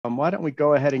why don't we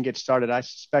go ahead and get started? I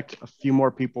suspect a few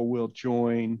more people will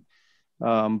join,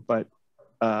 but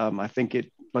I think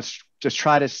let's just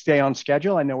try to stay on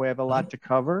schedule. I know we have a lot to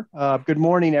cover. Good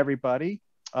morning, everybody.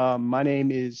 My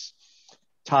name is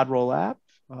Todd Rolap,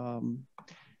 and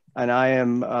I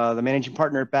am the managing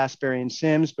partner at Bass, Berry &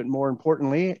 Sims, but more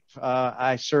importantly,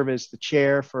 I serve as the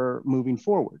chair for Moving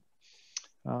Forward.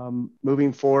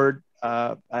 Moving Forward,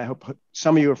 I hope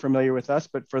some of you are familiar with us,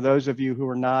 but for those of you who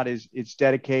are not, it's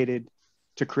dedicated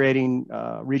to creating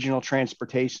regional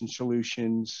transportation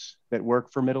solutions that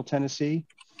work for Middle Tennessee.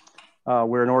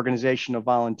 We're an organization of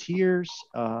volunteers,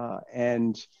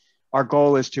 and our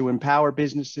goal is to empower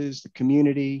businesses, the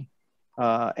community,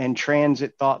 and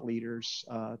transit thought leaders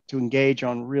to engage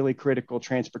on really critical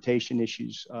transportation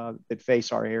issues that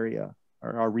face our area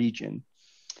or our region.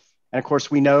 And of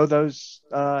course, we know those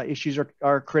issues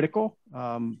are critical.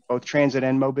 Both transit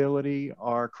and mobility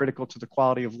are critical to the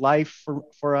quality of life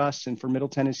for us and for Middle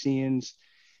Tennesseans,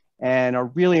 and are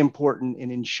really important in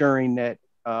ensuring that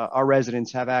our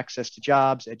residents have access to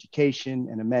jobs, education,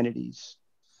 and amenities.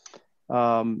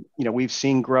 We've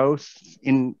seen growth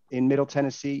in Middle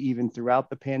Tennessee even throughout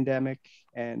the pandemic,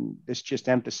 and this just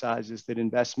emphasizes that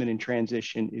investment in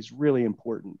transition is really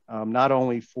important, not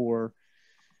only for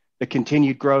the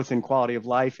continued growth and quality of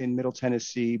life in Middle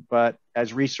Tennessee, but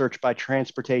as research by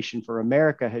Transportation for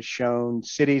America has shown,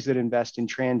 cities that invest in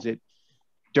transit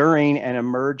during and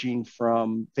emerging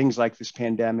from things like this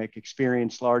pandemic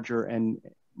experience larger and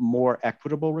more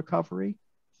equitable recovery.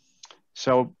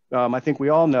 So I think we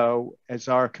all know as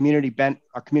our community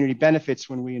benefits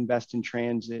when we invest in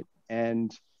transit,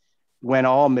 and when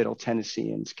all Middle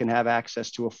Tennesseans can have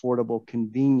access to affordable,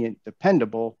 convenient,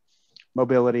 dependable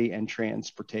mobility and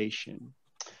transportation.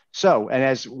 So, and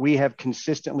as we have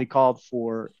consistently called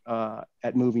for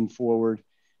at Moving Forward,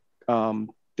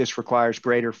 this requires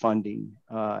greater funding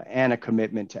and a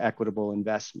commitment to equitable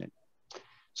investment.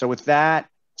 So with that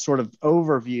sort of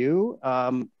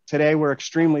overview, today we're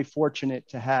extremely fortunate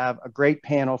to have a great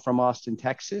panel from Austin,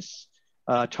 Texas,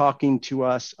 talking to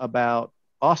us about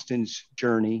Austin's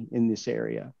journey in this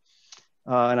area.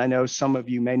 And I know some of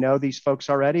you may know these folks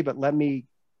already, but let me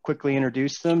quickly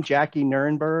introduce them. Jackie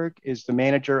Nirenberg is the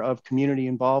manager of community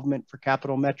involvement for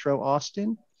Capital Metro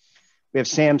Austin. We have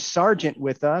Sam Sargent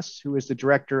with us, who is the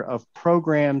director of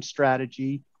program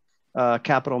strategy,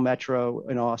 Capital Metro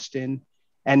in Austin,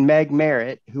 and Meg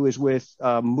Merritt, who is with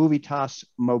Movitas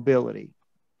Mobility.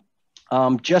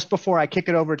 Just before I kick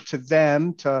it over to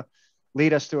them to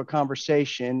lead us through a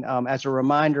conversation, as a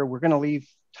reminder, we're going to leave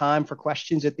time for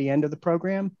questions at the end of the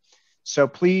program. So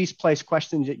please place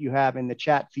questions that you have in the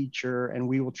chat feature, and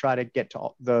we will try to get to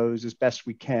those as best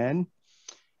we can.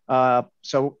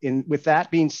 With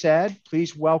that being said,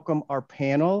 please welcome our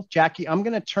panel. Jackie, I'm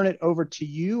going to turn it over to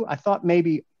you. I thought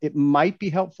maybe it might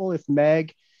be helpful if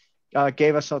Meg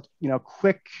gave us a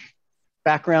quick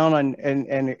background on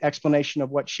and explanation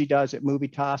of what she does at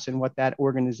Movitas and what that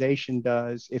organization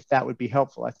does, if that would be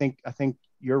helpful. I think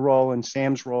your role and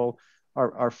Sam's role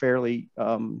are fairly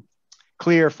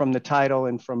clear from the title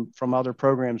and from other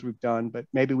programs we've done, but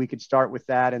maybe we could start with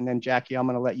that. And then Jackie, I'm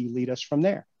going to let you lead us from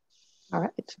there. All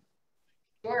right.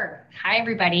 Sure. Hi,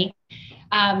 everybody.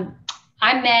 I'm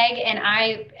Meg, and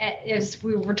as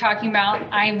we were talking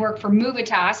about, I work for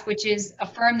Movitas, which is a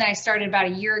firm that I started about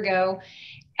a year ago.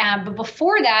 But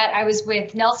before that, I was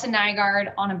with Nelson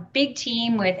Nygaard on a big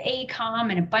team with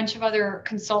AECOM and a bunch of other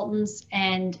consultants,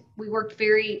 and we worked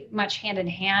very much hand in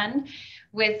hand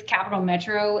with Capital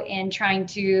Metro in trying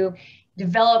to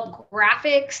develop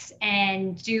graphics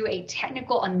and do a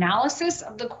technical analysis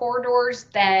of the corridors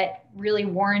that really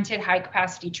warranted high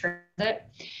capacity transit.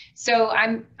 So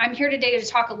I'm here today to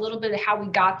talk a little bit of how we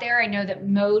got there. I know that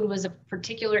mode was a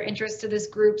particular interest to this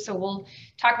group, so we'll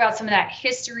talk about some of that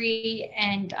history,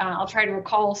 and I'll try to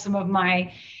recall some of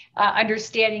my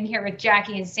understanding here with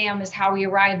Jackie and Sam as how we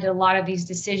arrived at a lot of these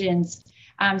decisions.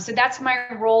 So that's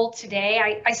my role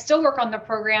today. I still work on the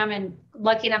program and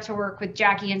lucky enough to work with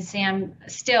Jackie and Sam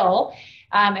still.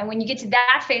 And when you get to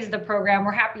that phase of the program,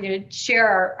 we're happy to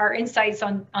share our insights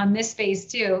on this phase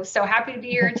too. So happy to be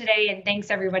here today, and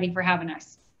thanks everybody for having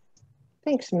us.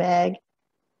 Thanks, Meg.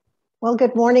 Well,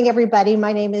 good morning, everybody.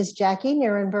 My name is Jackie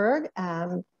Nirenberg,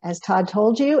 as Todd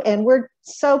told you, and we're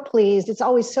so pleased. It's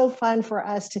always so fun for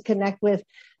us to connect with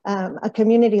a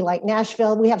community like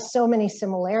Nashville. We have so many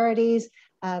similarities.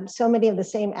 So many of the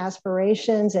same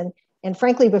aspirations. And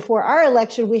frankly, before our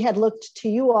election, we had looked to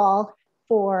you all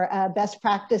for best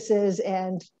practices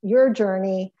and your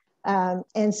journey.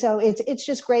 And so it's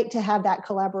just great to have that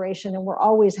collaboration, and we're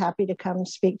always happy to come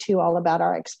speak to you all about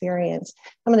our experience.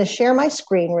 I'm going to share my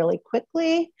screen really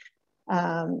quickly.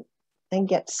 and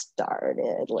get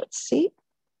started. Let's see.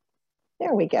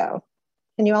 There we go.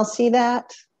 Can you all see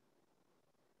that?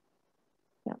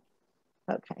 Yeah.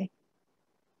 Okay.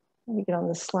 Let me get on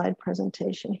the slide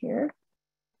presentation here.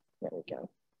 There we go.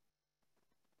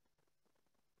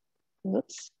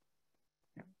 Oops.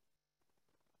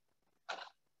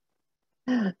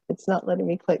 It's not letting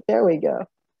me click. There we go.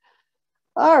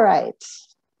 All right.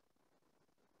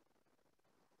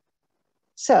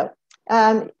 So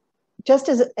just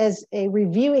as a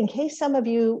review, in case some of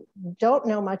you don't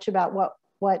know much about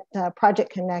what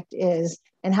Project Connect is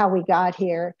and how we got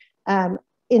here, in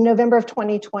November of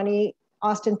 2020,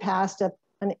 Austin passed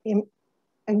an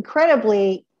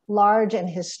incredibly large and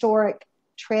historic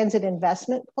transit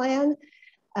investment plan.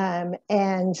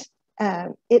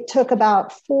 It took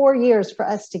about 4 years for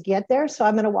us to get there. So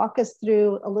I'm going to walk us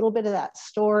through a little bit of that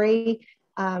story.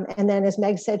 And then, as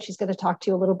Meg said, she's going to talk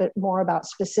to you a little bit more about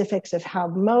specifics of how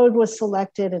mode was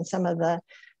selected and some of the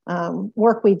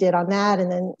work we did on that.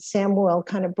 And then Sam will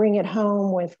kind of bring it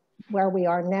home with where we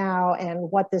are now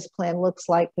and what this plan looks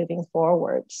like moving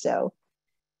forward. So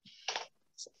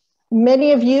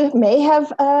many of you may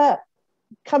have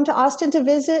come to Austin to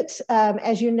visit.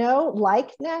 As you know,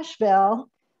 like Nashville,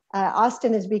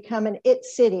 Austin has become an it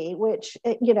city, which,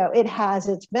 you know, it has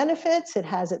its benefits, it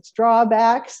has its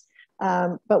drawbacks,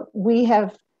 but we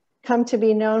have come to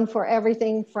be known for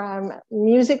everything from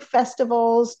music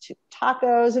festivals to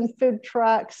tacos and food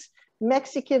trucks,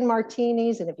 Mexican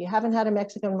martinis. And if you haven't had a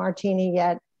Mexican martini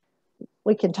yet,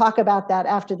 we can talk about that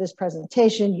after this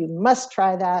presentation. You must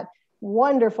try that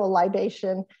wonderful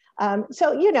libation.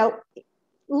 So, you know,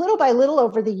 little by little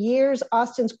over the years,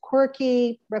 Austin's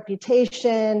quirky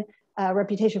reputation,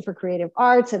 reputation for creative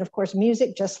arts, and of course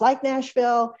music, just like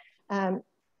Nashville,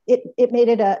 it made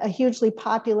it a hugely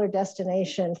popular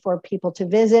destination for people to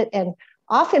visit. And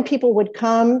often people would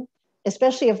come,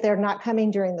 especially if they're not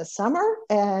coming during the summer,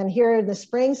 and here in the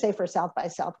spring, say for South by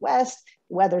Southwest,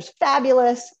 the weather's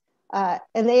fabulous,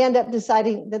 and they end up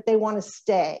deciding that they want to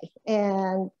stay.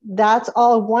 And that's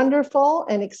all wonderful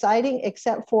and exciting,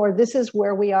 except for this is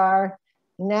where we are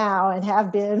now and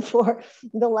have been for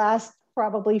the last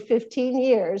probably 15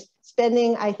 years,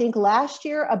 spending, I think last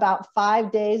year, about 5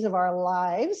 days of our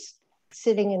lives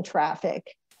sitting in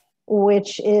traffic,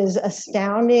 which is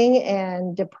astounding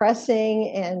and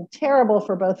depressing and terrible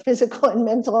for both physical and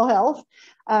mental health.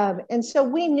 And so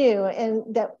we knew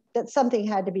that something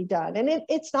had to be done. And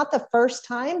it's not the first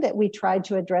time that we tried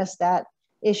to address that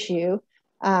issue,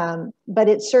 but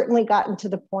it's certainly gotten to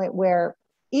the point where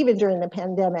even during the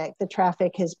pandemic, the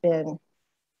traffic has been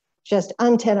just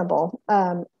untenable.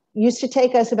 Used to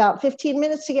take us about 15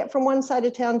 minutes to get from one side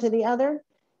of town to the other.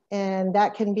 And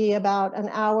that can be about an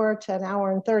hour to an hour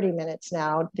and 30 minutes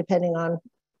now, depending on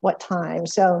what time.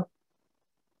 So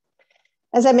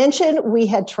as I mentioned, we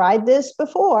had tried this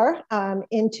before.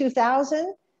 In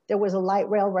 2000, there was a light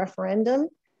rail referendum,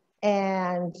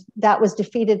 and that was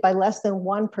defeated by less than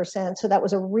 1%. So that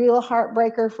was a real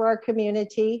heartbreaker for our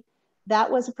community. That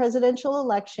was a presidential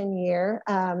election year.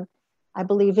 I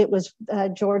believe it was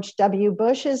George W.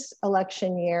 Bush's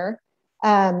election year.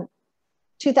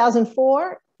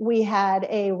 2004, we had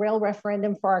a rail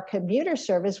referendum for our commuter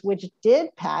service, which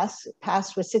did pass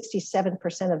with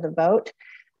 67% of the vote.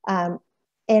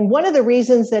 And one of the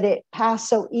reasons that it passed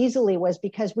so easily was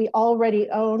because we already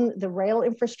own the rail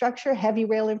infrastructure, heavy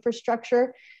rail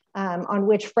infrastructure, on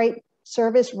which freight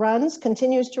service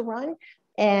continues to run.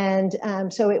 And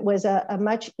so it was a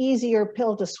much easier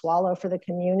pill to swallow for the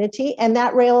community. And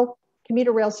that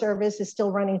commuter rail service is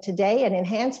still running today, and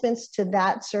enhancements to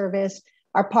that service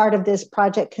are part of this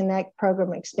Project Connect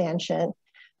program expansion.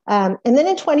 And then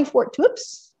in 2014,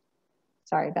 oops,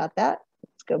 sorry about that.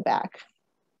 Let's go back.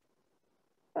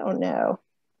 Oh no.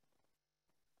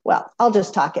 Well, I'll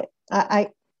just talk it.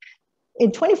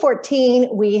 In 2014,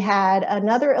 we had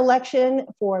another election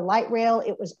for light rail.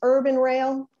 It was urban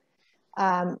rail.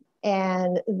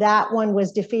 And that one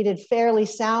was defeated fairly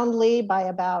soundly by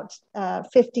about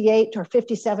 58 or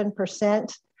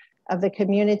 57% of the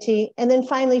community. And then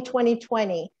finally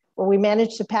 2020, where we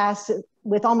managed to pass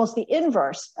with almost the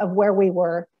inverse of where we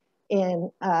were in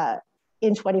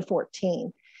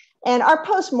 2014. And our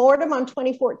postmortem on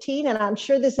 2014, and I'm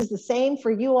sure this is the same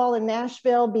for you all in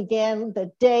Nashville, began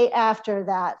the day after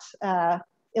that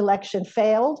election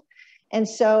failed. And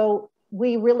so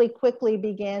we really quickly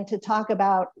began to talk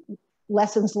about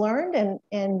lessons learned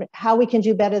and how we can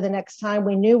do better the next time.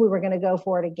 We knew we were going to go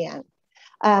for it again.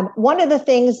 One of the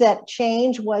things that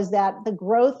changed was that the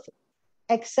growth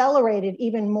accelerated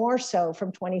even more so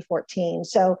from 2014.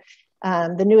 So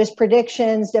The newest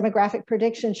predictions, demographic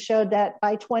predictions, showed that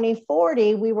by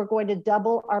 2040, we were going to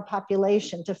double our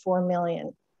population to 4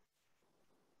 million.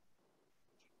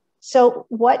 So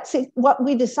what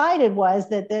we decided was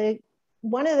that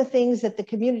one of the things that the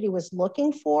community was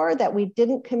looking for that we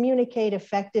didn't communicate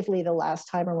effectively the last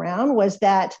time around was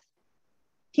that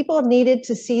people needed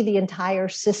to see the entire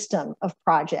system of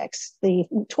projects. The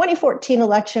 2014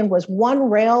 election was one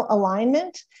rail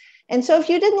alignment. And so if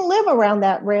you didn't live around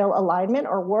that rail alignment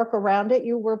or work around it,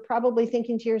 you were probably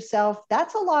thinking to yourself,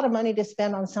 that's a lot of money to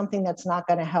spend on something that's not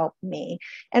going to help me.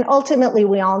 And ultimately,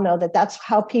 we all know that that's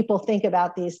how people think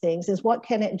about these things, is what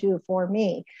can it do for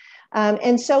me?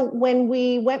 And so when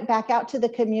we went back out to the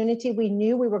community, we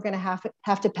knew we were going to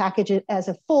have to package it as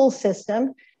a full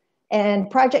system. And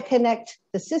Project Connect,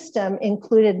 the system,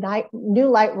 included new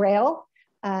light rail,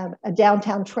 a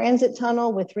downtown transit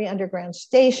tunnel with 3 underground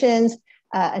stations,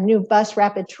 a new bus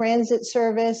rapid transit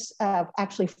service,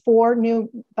 actually 4 new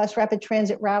bus rapid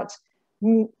transit routes,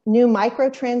 new micro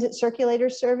transit circulator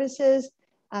services,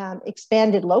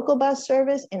 expanded local bus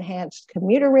service, enhanced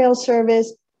commuter rail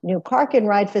service, new park and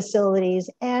ride facilities,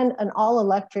 and an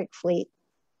all-electric fleet.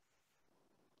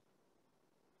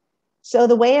 So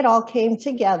the way it all came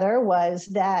together was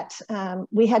that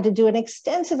we had to do an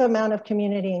extensive amount of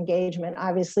community engagement.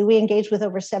 Obviously, we engaged with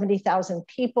over 70,000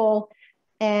 people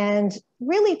and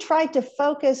really tried to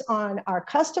focus on our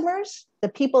customers, the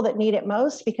people that need it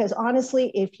most, because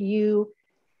honestly, if you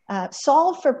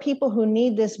solve for people who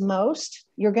need this most,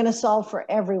 you're going to solve for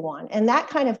everyone. And that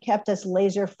kind of kept us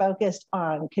laser focused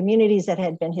on communities that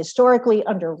had been historically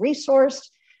under-resourced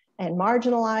and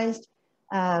marginalized,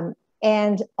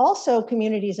 and also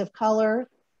communities of color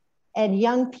and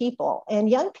young people. And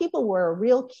young people were a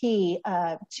real key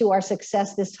to our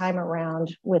success this time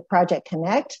around with Project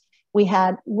Connect. We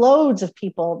had loads of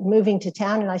people moving to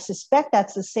town, and I suspect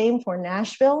that's the same for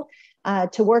Nashville,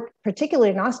 to work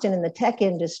particularly in Austin in the tech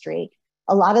industry.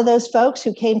 A lot of those folks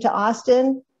who came to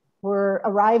Austin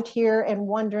arrived here and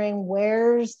wondering,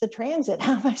 where's the transit?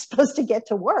 How am I supposed to get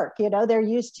to work? You know, they're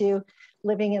used to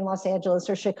living in Los Angeles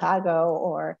or Chicago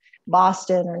or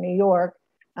Boston or New York,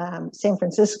 San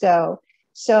Francisco.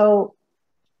 So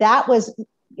that was,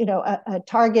 you know, a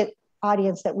target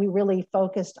audience that we really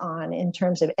focused on in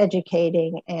terms of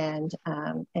educating and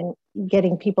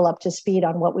getting people up to speed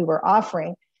on what we were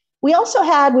offering. We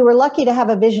were lucky to have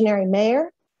a visionary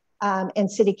mayor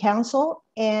and city council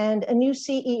and a new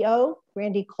CEO,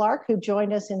 Randy Clark, who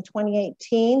joined us in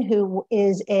 2018, who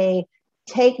is a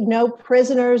take no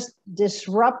prisoners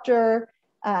disruptor,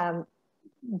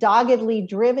 doggedly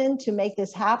driven to make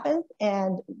this happen.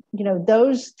 And, you know,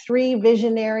 those 3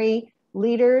 visionary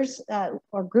leaders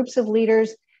or groups of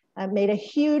leaders made a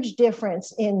huge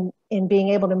difference in being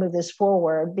able to move this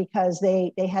forward, because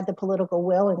they had the political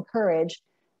will and courage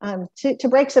to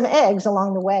break some eggs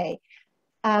along the way.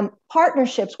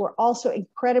 Partnerships were also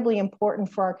incredibly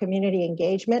important for our community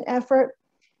engagement effort.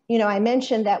 You know, I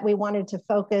mentioned that we wanted to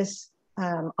focus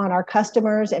on our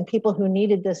customers and people who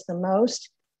needed this the most.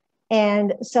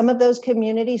 And some of those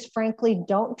communities, frankly,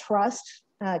 don't trust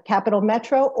Capital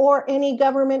Metro or any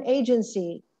government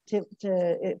agency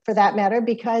for that matter,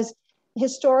 because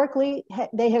historically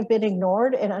they have been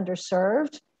ignored and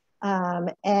underserved.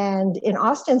 And in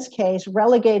Austin's case,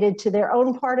 relegated to their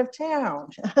own part of town.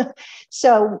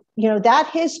 So, you know,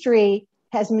 that history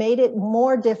has made it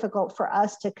more difficult for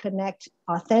us to connect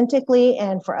authentically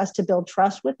and for us to build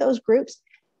trust with those groups.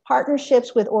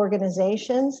 Partnerships with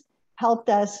organizations helped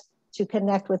us to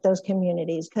connect with those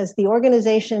communities, because the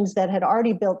organizations that had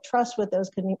already built trust with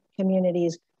those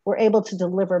communities were able to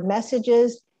deliver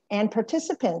messages and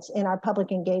participants in our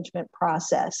public engagement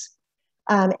process.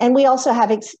 And we also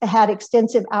have had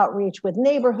extensive outreach with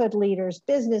neighborhood leaders,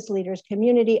 business leaders,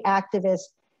 community activists.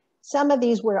 Some of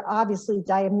these were obviously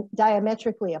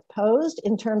diametrically opposed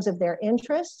in terms of their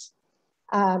interests.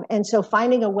 And so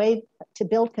finding a way to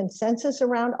build consensus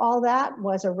around all that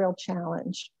was a real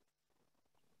challenge.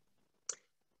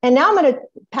 And now I'm going to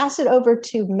pass it over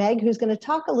to Meg, who's going to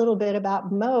talk a little bit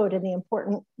about MODE and the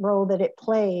important role that it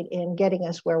played in getting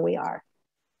us where we are.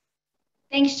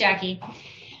 Thanks, Jackie.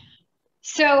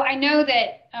 So I know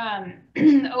that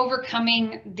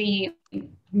overcoming the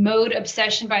MODE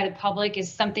obsession by the public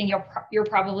is something you're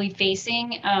probably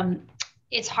facing.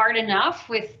 It's hard enough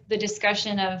with the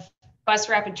discussion of bus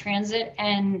rapid transit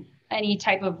and any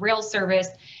type of rail service.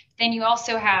 Then you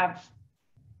also have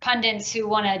pundits who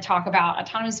want to talk about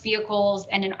autonomous vehicles,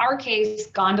 and in our case,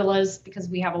 gondolas, because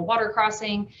we have a water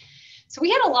crossing. So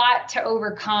we had a lot to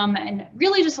overcome, and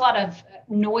really just a lot of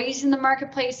noise in the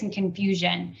marketplace and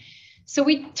confusion. So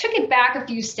we took it back a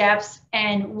few steps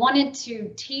and wanted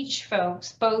to teach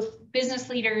folks, both business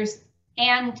leaders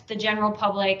and the general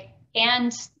public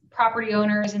and property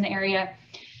owners in the area,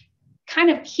 kind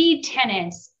of key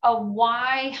tenets of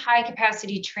why high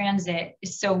capacity transit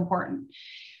is so important.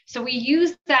 So we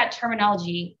used that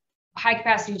terminology, high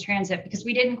capacity transit, because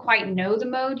we didn't quite know the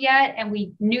mode yet, and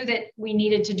we knew that we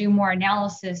needed to do more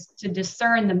analysis to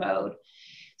discern the mode.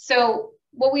 So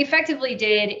what we effectively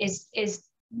did is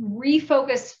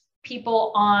refocus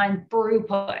people on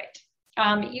throughput.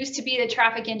 It used to be that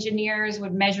traffic engineers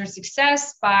would measure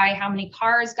success by how many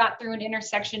cars got through an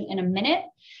intersection in a minute.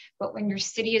 But when your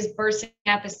city is bursting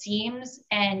at the seams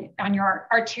and on your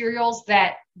arterials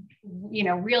that, you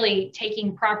know, really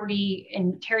taking property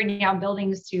and tearing down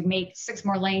buildings to make 6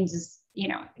 more lanes is, you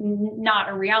know, not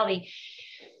a reality.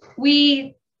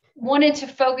 We wanted to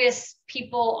focus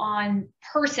people on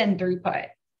person throughput.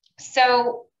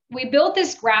 So we built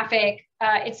this graphic.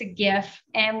 It's a GIF,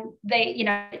 and they, you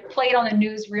know, played on the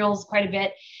newsreels quite a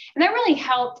bit. And that really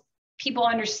helped people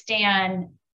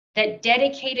understand that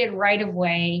dedicated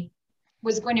right-of-way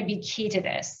was going to be key to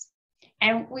this.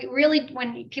 And we really,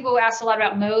 when people asked a lot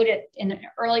about mode in the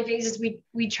early phases,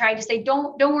 we tried to say,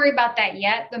 don't worry about that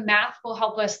yet. The math will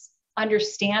help us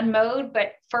understand mode,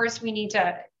 but first we need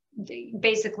to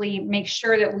basically make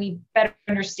sure that we better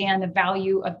understand the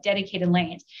value of dedicated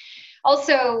lanes.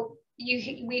 Also,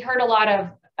 we heard a lot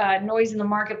of noise in the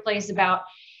marketplace about,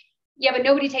 yeah, but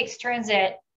nobody takes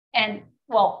transit. And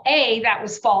well, A, that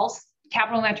was false.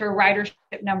 Capital Metro ridership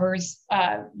numbers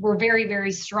were very,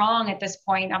 very strong at this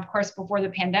point, of course, before the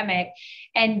pandemic.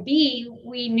 And B,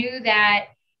 we knew that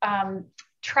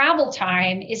travel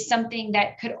time is something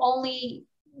that could only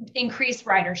increase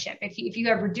ridership. If you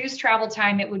have reduced travel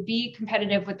time, it would be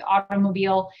competitive with the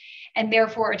automobile and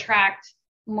therefore attract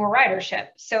more ridership.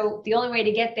 So the only way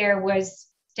to get there was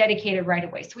dedicated right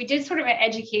of way. So we did sort of an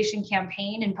education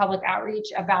campaign and public outreach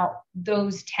about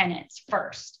those tenets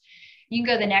first. You can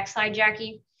go to the next slide,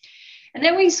 Jackie. And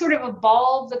then we sort of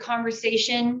evolved the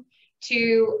conversation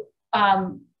to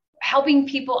helping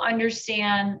people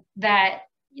understand that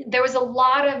there was a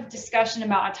lot of discussion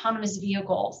about autonomous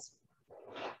vehicles.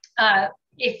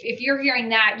 If you're hearing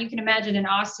that, you can imagine in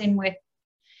Austin with,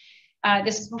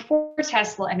 this is before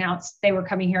Tesla announced they were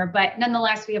coming here, but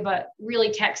nonetheless, we have a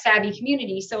really tech savvy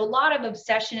community. So a lot of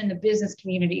obsession in the business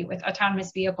community with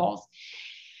autonomous vehicles.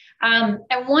 And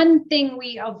one thing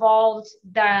we evolved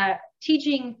the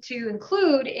teaching to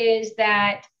include is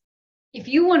that if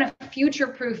you want to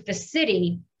future-proof the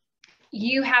city,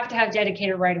 you have to have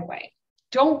dedicated right-of-way.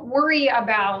 Don't worry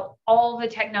about all the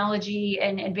technology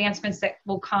and advancements that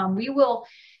will come. We will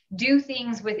do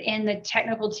things within the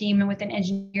technical team and within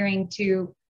engineering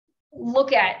to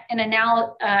look at and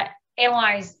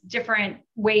analyze different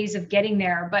ways of getting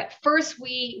there. But first,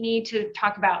 we need to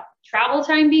talk about travel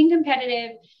time being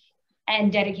competitive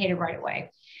and dedicated right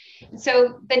away.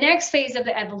 So the next phase of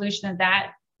the evolution of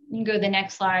that, you can go to the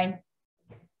next slide,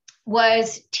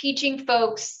 was teaching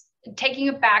folks, taking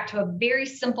it back to a very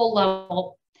simple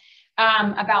level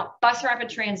about bus rapid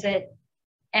transit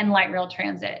and light rail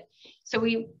transit. So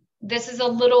this is a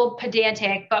little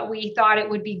pedantic, but we thought it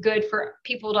would be good for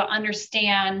people to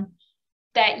understand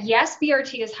that yes,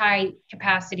 BRT is high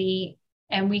capacity,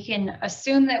 and we can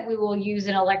assume that we will use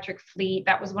an electric fleet.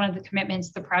 That was one of the commitments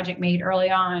the project made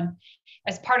early on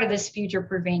as part of this future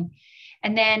proofing.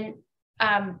 And then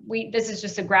this is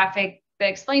just a graphic that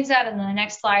explains that. And then the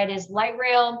next slide is light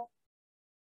rail.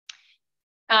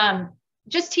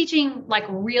 Just teaching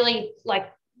really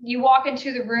you walk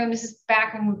into the room, this is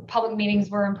back when public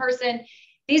meetings were in person.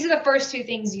 These are the first 2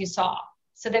 things you saw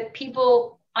so that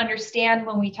people understand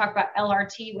when we talk about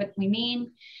LRT, what we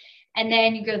mean. And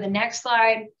then you go to the next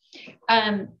slide.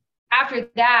 After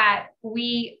that,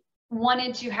 we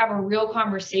wanted to have a real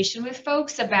conversation with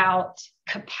folks about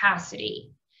capacity.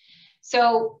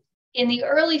 So in the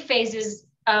early phases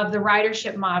of the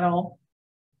ridership model,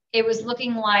 it was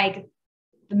looking like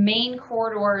the main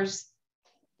corridors.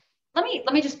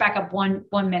 Let me just back up one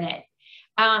minute.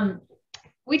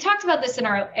 We talked about this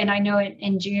and I know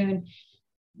in June,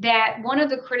 that one of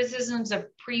the criticisms of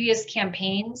previous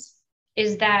campaigns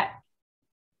is that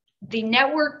the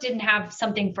network didn't have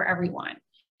something for everyone.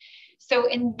 So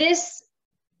in this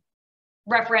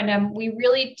referendum, we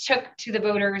really took to the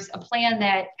voters a plan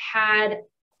that had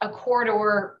a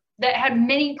corridor, that had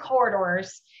many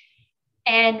corridors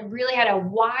and really had a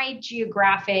wide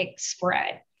geographic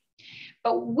spread.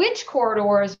 But which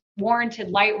corridors warranted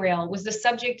light rail was the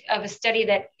subject of a study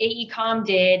that AECOM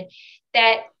did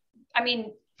that, I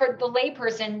mean, for the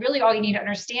layperson, really all you need to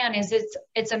understand is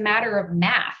it's a matter of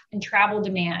math and travel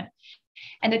demand.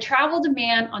 And the travel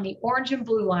demand on the orange and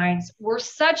blue lines were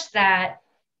such that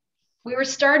we were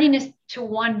starting to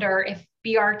wonder if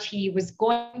BRT was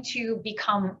going to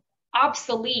become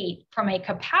obsolete from a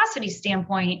capacity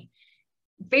standpoint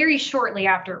very shortly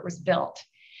after it was built.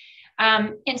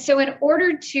 And so in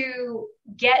order to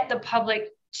get the public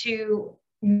to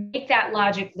make that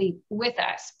logic leap with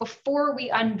us, before we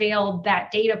unveiled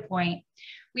that data point,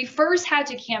 we first had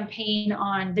to campaign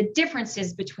on the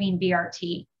differences between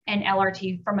BRT and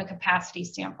LRT from a capacity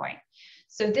standpoint.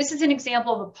 So this is an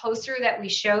example of a poster that we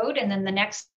showed, and then the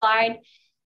next slide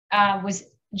was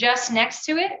just next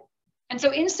to it. And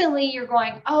so instantly you're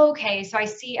going, oh, okay, so I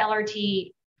see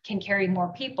LRT can carry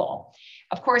more people.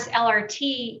 Of course,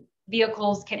 LRT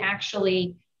vehicles can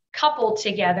actually couple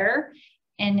together,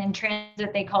 and in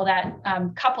transit they call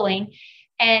that coupling,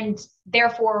 and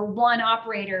therefore one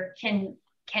operator can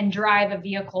drive a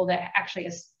vehicle that actually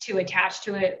has two attached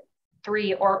to it,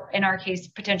 3, or in our case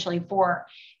potentially 4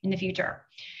 in the future.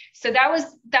 So that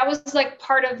was like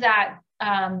part of that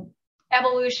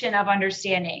evolution of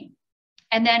understanding.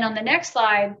 And then on the next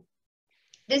slide,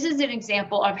 this is an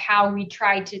example of how we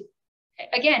tried to,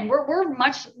 again, we're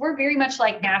very much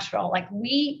like Nashville. Like,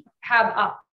 we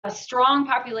have a strong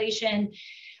population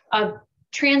of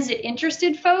transit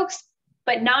interested folks,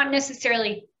 but not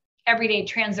necessarily everyday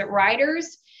transit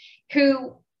riders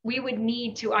who we would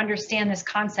need to understand this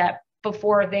concept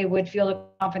before they would feel the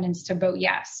confidence to vote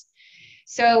yes.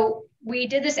 So we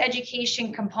did this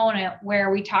education component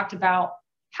where we talked about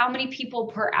how many people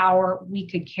per hour we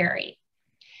could carry.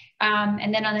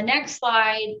 And then on the next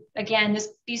slide, again,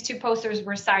 these two posters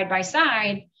were side by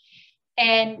side,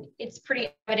 and it's pretty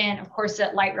evident, of course,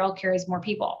 that light rail carries more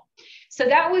people. So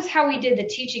that was how we did the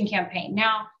teaching campaign.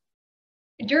 Now,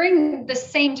 during the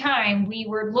same time, we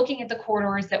were looking at the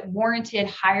corridors that warranted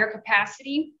higher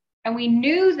capacity, and we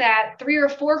knew that 3 or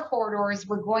 4 corridors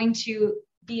were going to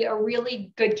be a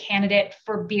really good candidate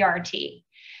for BRT.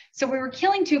 So we were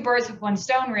killing 2 birds with 1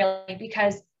 stone, really,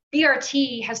 because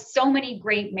BRT has so many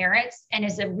great merits and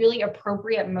is a really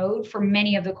appropriate mode for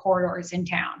many of the corridors in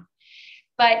town.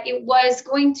 But it was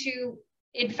going to,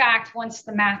 in fact, once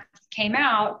the math came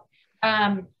out,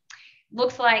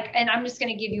 looks like, and I'm just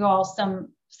going to give you all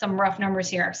some rough numbers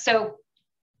here. So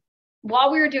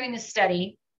while we were doing this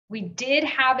study, we did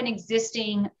have an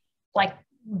existing, like,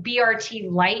 BRT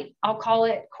light, I'll call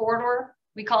it, corridor.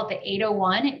 We call it the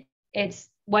 801. It's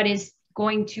what is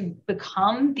going to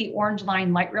become the Orange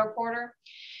Line light rail corridor.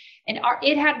 And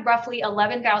it had roughly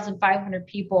 11,500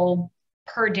 people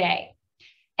per day.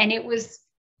 And it was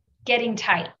getting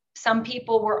tight. Some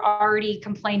people were already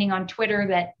complaining on Twitter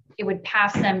that it would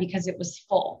pass them because it was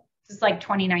full. This is like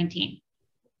 2019.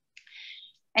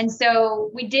 And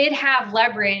so we did have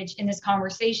leverage in this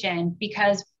conversation,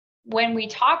 because when we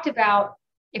talked about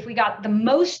if we got the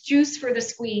most juice for the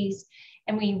squeeze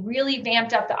and we really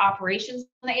vamped up the operations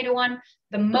on the 801,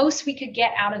 the most we could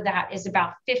get out of that is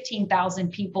about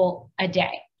 15,000 people a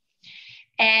day.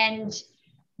 And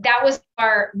that was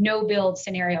our no build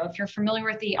scenario. If you're familiar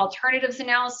with the alternatives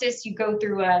analysis, you go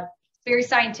through a very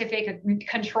scientific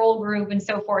control group and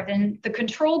so forth. And the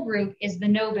control group is the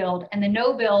no build, and the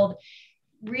no build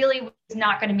really was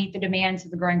not going to meet the demands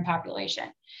of the growing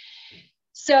population.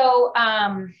 So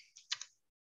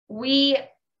we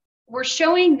were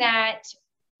showing that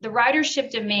the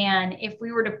ridership demand, if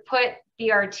we were to put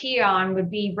BRT on, would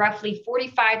be roughly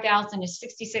 45,000 to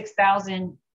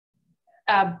 66,000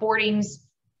 boardings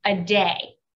a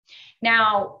day.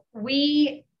 Now,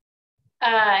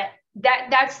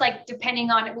 that's like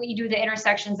depending on what you do the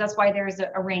intersections, that's why there's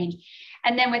a range.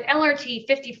 And then with LRT,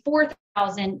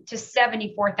 54,000 to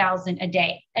 74,000 a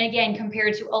day. And again,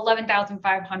 compared to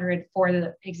 11,500 for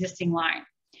the existing line.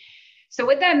 So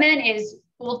what that meant is,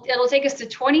 well, it'll take us to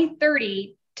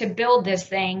 2030 to build this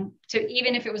thing, to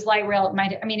even if it was light rail,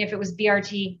 if it was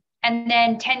BRT, and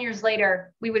then 10 years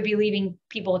later, we would be leaving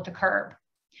people at the curb.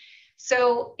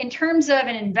 So in terms of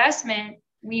an investment,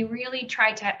 we really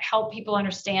try to help people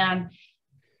understand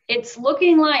it's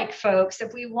looking like, folks,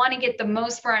 if we want to get the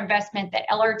most for our investment, that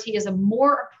LRT is a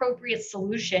more appropriate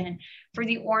solution for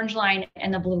the Orange Line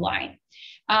and the Blue Line.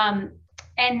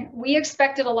 And we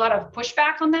expected a lot of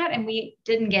pushback on that, and we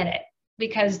didn't get it,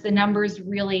 because the numbers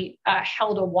really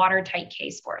held a watertight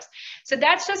case for us. So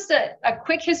that's just a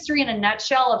quick history in a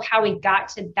nutshell of how we got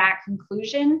to that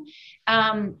conclusion.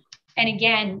 And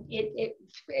again, it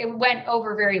went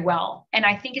over very well. And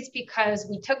I think it's because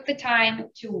we took the time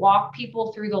to walk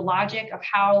people through the logic of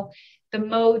how the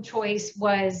mode choice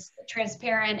was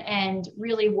transparent and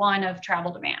really one of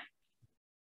travel demand.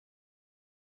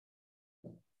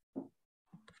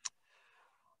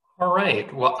 All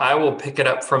right. Well, I will pick it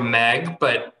up from Meg,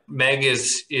 but Meg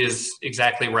is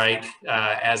exactly right,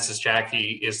 as is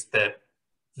Jackie, is that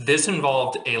this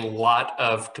involved a lot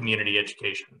of community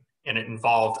education, and it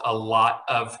involved a lot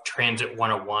of Transit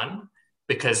 101,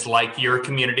 because like your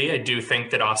community, I do think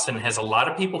that Austin has a lot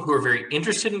of people who are very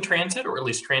interested in transit, or at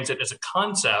least transit as a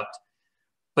concept,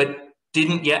 but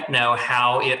didn't yet know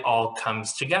how it all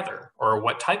comes together, or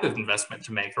what type of investment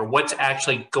to make, or what's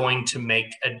actually going to make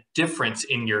a difference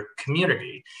in your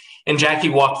community. And Jackie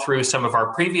walked through some of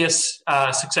our previous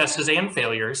successes and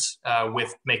failures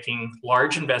with making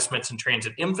large investments in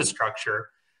transit infrastructure,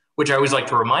 which I always like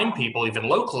to remind people, even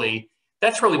locally,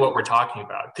 that's really what we're talking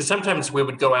about. Because sometimes we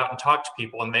would go out and talk to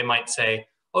people and they might say,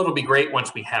 oh, it'll be great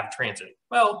once we have transit.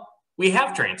 Well, we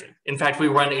have transit. In fact, we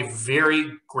run a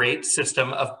very great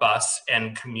system of bus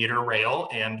and commuter rail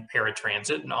and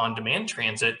paratransit and on-demand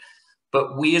transit,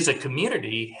 but we as a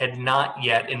community had not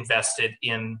yet invested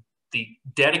in the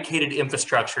dedicated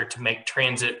infrastructure to make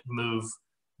transit move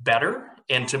better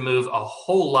and to move a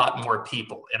whole lot more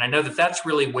people. And I know that that's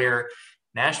really where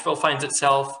Nashville finds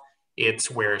itself.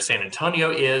 It's where San Antonio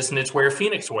is, and it's where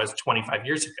Phoenix was 25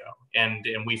 years ago. And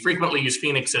we frequently use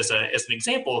Phoenix as an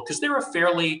example because they're a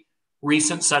fairly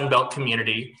recent Sunbelt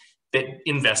community that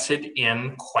invested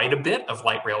in quite a bit of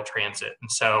light rail transit. And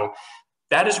so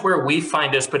that is where we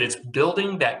find us, but it's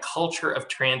building that culture of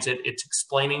transit. It's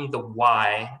explaining the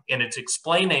why, and it's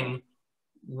explaining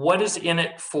what is in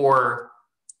it for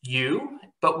you,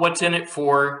 but what's in it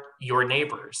for your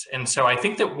neighbors. And so I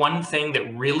think that one thing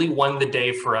that really won the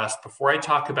day for us, before I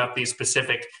talk about these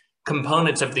specific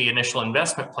components of the initial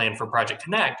investment plan for Project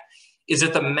Connect, is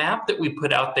that the map that we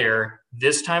put out there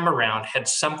this time around had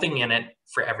something in it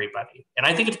for everybody. And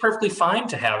I think it's perfectly fine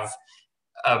to have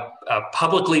a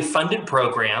publicly funded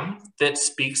program that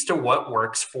speaks to what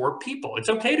works for people. It's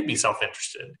okay to be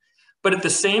self-interested. But at the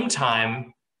same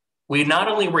time, we not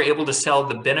only were able to sell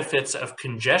the benefits of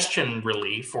congestion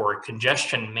relief or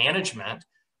congestion management,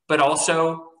 but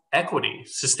also equity,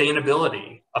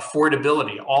 sustainability,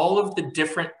 affordability, all of the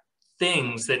different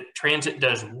things that transit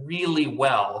does really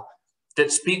well that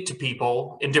speak to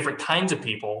people and different kinds of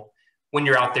people when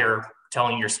you're out there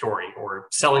telling your story or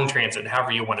selling transit,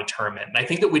 however you want to term it. And I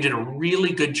think that we did a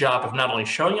really good job of not only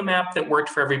showing a map that worked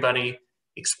for everybody,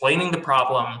 explaining the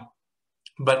problem,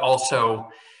 but also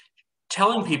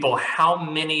telling people how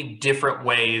many different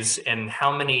ways and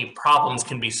how many problems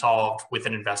can be solved with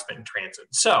an investment in transit.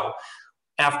 So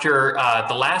after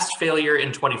the last failure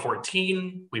in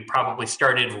 2014, we probably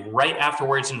started right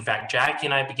afterwards. In fact, Jackie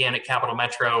and I began at Capital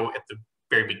Metro at the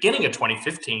very beginning of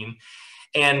 2015.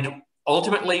 And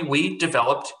ultimately, we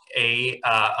developed a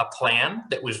plan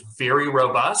that was very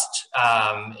robust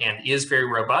and is very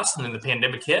robust. And then the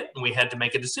pandemic hit, and we had to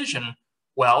make a decision.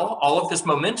 Well, all of this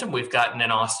momentum we've gotten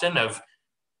in Austin of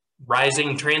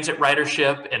rising transit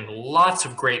ridership and lots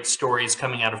of great stories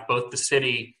coming out of both the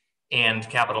city and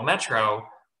Capital Metro,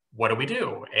 what do we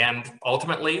do? And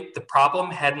ultimately, the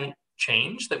problem hadn't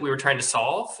changed that we were trying to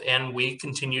solve, and we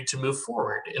continued to move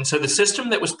forward. And so the system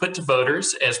that was put to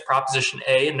voters as Proposition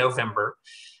A in November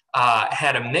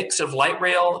had a mix of light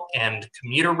rail and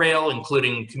commuter rail,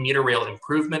 including commuter rail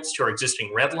improvements to our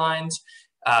existing red lines,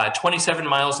 27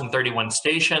 miles and 31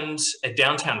 stations, a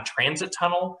downtown transit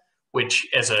tunnel, which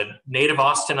as a native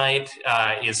Austinite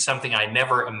is something I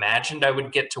never imagined I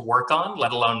would get to work on,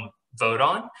 let alone vote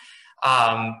on,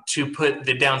 to put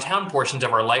the downtown portions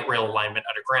of our light rail alignment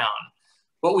underground.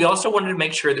 But we also wanted to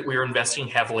make sure that we were investing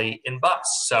heavily in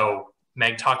bus. So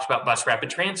Meg talked about bus rapid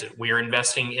transit. We are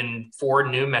investing in 4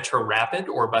 new Metro Rapid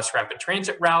or bus rapid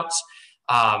transit routes,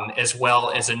 as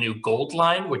well as a new Gold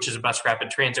Line, which is a bus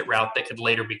rapid transit route that could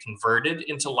later be converted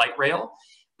into light rail.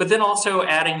 But then also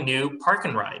adding new park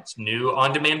and rides, new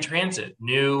on-demand transit,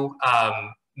 new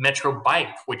Metro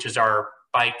Bike, which is our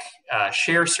bike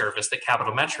share service that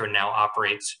Capital Metro now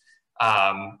operates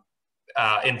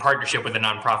in partnership with a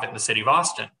nonprofit in the city of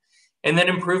Austin. And then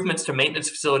improvements to maintenance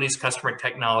facilities, customer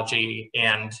technology,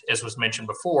 and as was mentioned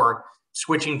before,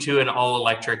 switching to an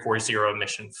all-electric or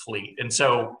zero-emission fleet. And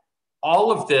so all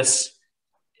of this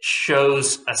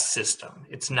shows a system.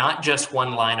 It's not just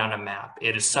one line on a map.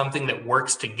 It is something that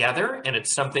works together, and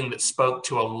it's something that spoke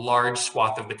to a large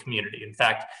swath of the community. In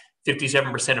fact,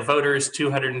 57% of voters,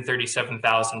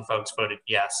 237,000 folks voted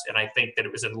yes. And I think that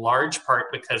it was in large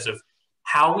part because of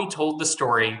how we told the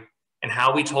story and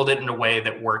how we told it in a way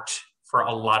that worked for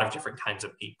a lot of different kinds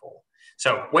of people.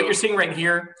 So what you're seeing right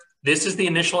here, this is the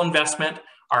initial investment.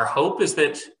 Our hope is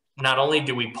that not only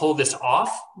do we pull this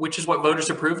off, which is what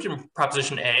voters approved in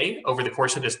Proposition A over the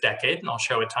course of this decade, and I'll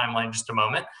show a timeline in just a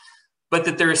moment, but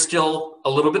that there is still a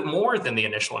little bit more than the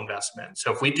initial investment.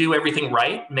 So if we do everything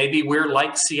right, maybe we're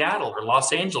like Seattle or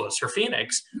Los Angeles or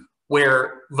Phoenix,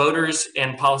 where voters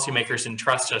and policymakers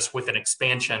entrust us with an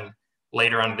expansion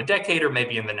later on in the decade or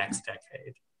maybe in the next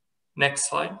decade. Next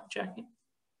slide, Jackie.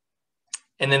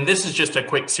 And then this is just a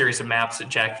quick series of maps that,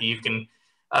 Jackie, you can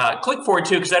click forward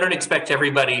to, because I don't expect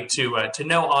everybody to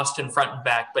know Austin front and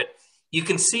back, but you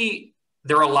can see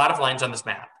there are a lot of lines on this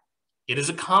map. It is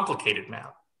a complicated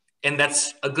map, and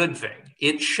that's a good thing.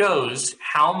 It shows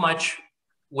how much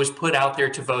was put out there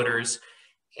to voters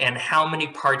and how many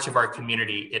parts of our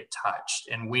community it touched.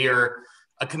 And we are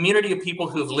a community of people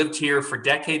who've lived here for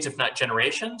decades, if not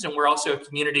generations, and we're also a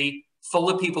community full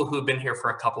of people who've been here for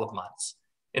a couple of months.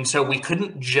 And so we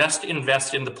couldn't just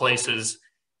invest in the places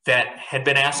that had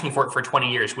been asking for it for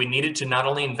 20 years. We needed to not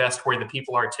only invest where the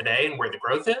people are today and where the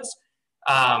growth is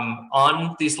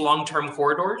on these long-term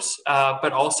corridors,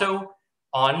 but also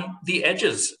on the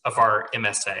edges of our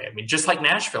MSA. I mean, just like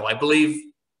Nashville, I believe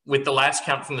with the last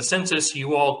count from the census,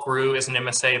 you all grew as an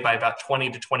MSA by about 20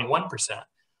 to 21%.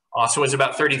 Also was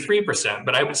about 33%,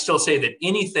 but I would still say that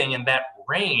anything in that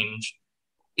range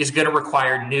is going to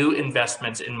require new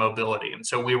investments in mobility. And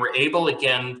so we were able,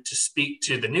 again, to speak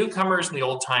to the newcomers and the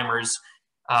old timers,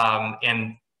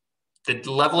 and the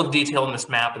level of detail in this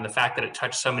map and the fact that it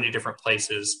touched so many different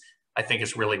places, I think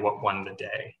is really what won the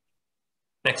day.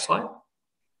 Next slide.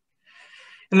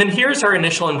 And then here's our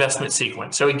initial investment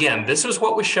sequence. So again, this is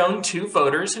what was shown to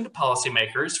voters and to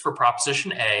policymakers for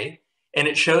Proposition A. And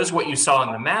it shows what you saw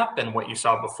on the map and what you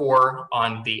saw before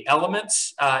on the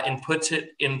elements, and puts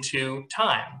it into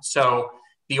time. So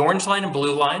the orange line and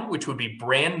blue line, which would be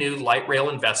brand new light rail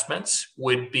investments,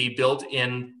 would be built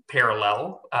in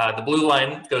parallel. The blue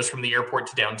line goes from the airport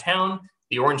to downtown.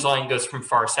 The orange line goes from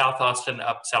far South Austin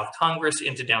up South Congress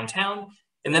into downtown.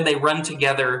 And then they run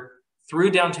together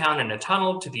through downtown in a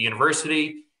tunnel to the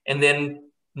university, and then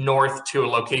north to a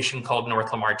location called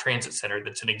North Lamar Transit Center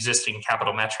that's an existing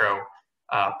Capital Metro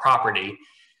property,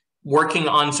 working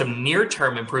on some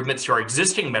near-term improvements to our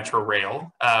existing Metro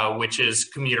Rail, which is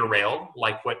commuter rail,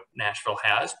 like what Nashville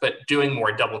has, but doing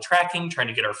more double tracking, trying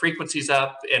to get our frequencies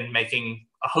up, and making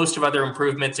a host of other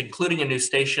improvements, including a new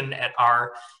station at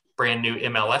our brand new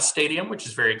MLS stadium, which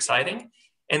is very exciting.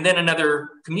 And then another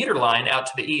commuter line out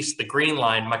to the east, the green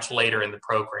line, much later in the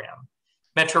program.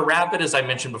 Metro Rapid, as I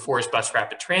mentioned before, is bus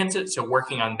rapid transit, so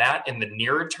working on that in the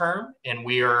nearer term, and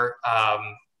we are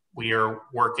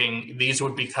working, these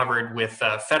would be covered with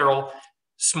federal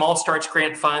small starts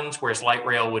grant funds, whereas light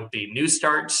rail would be new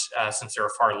starts, since they're a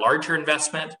far larger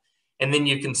investment. And then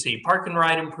you can see park and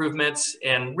ride improvements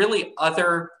and really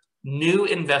other new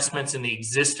investments in the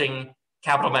existing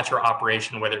Capital Metro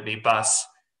operation, whether it be bus,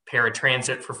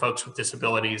 paratransit for folks with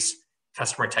disabilities,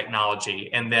 customer technology.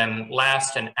 And then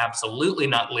last and absolutely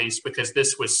not least, because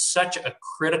this was such a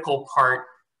critical part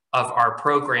of our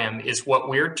program, is what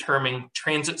we're terming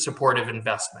transit supportive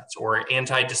investments or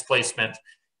anti-displacement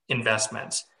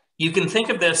investments. You can think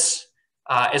of this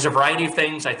as a variety of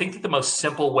things. I think that the most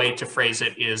simple way to phrase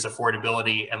it is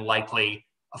affordability, and likely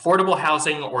affordable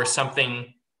housing or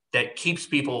something that keeps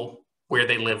people where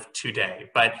they live today.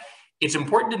 But it's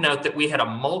important to note that we had a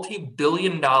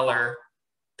multi-billion-dollar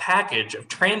package of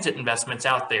transit investments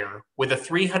out there with a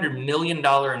 $300 million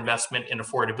investment in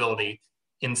affordability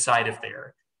inside of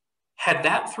there. Had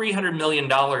that $300 million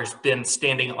been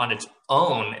standing on its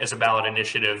own as a ballot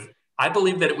initiative, I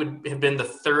believe that it would have been the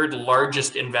third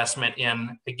largest investment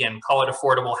in, again, call it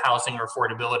affordable housing or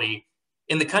affordability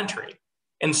in the country.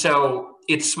 And so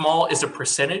it's small as a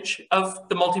percentage of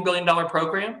the multi-billion-dollar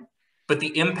program, but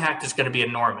the impact is going to be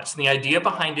enormous. And the idea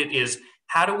behind it is,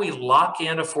 how do we lock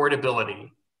in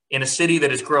affordability in a city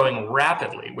that is growing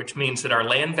rapidly, which means that our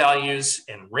land values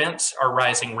and rents are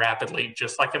rising rapidly,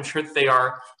 just like I'm sure that they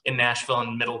are in Nashville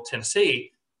and Middle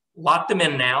Tennessee. Lock them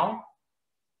in now,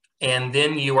 and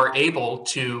then you are able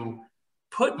to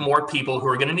put more people who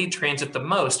are going to need transit the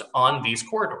most on these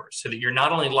corridors, so that you're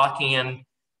not only locking in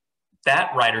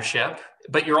that ridership,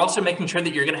 but you're also making sure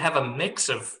that you're going to have a mix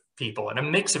of people and a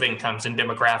mix of incomes and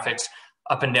demographics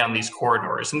up and down these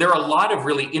corridors. And there are a lot of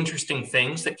really interesting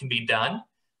things that can be done.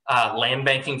 Land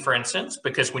banking, for instance,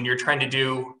 because when you're trying to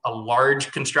do a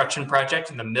large construction project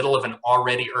in the middle of an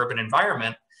already urban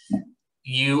environment,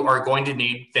 you are going to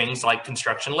need things like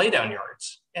construction laydown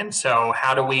yards. And so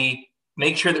how do we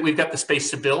make sure that we've got the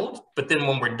space to build, but then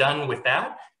when we're done with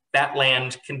that, that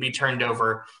land can be turned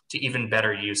over to even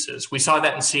better uses. We saw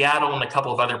that in Seattle and a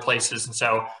couple of other places. And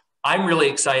so I'm really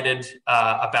excited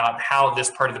about how this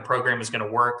part of the program is going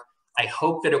to work. I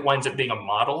hope that it winds up being a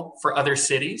model for other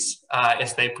cities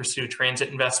as they pursue transit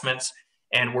investments.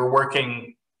 And we're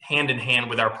working hand in hand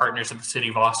with our partners at the City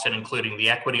of Austin, including the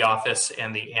Equity Office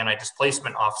and the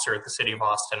Anti-Displacement Officer at the City of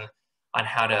Austin, on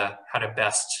how to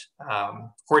best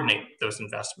coordinate those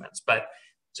investments. But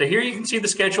so here you can see the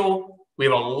schedule. We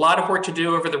have a lot of work to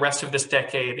do over the rest of this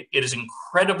decade. It is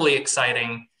incredibly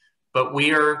exciting, but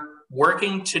we are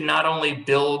working to not only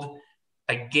build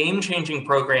a game-changing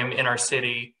program in our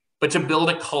city, but to build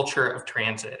a culture of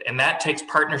transit. And that takes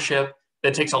partnership,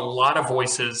 that takes a lot of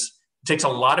voices, it takes a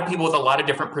lot of people with a lot of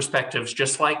different perspectives,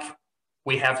 just like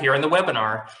we have here in the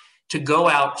webinar, to go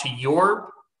out to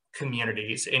your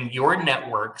communities and your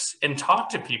networks and talk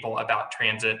to people about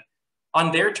transit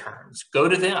on their terms. Go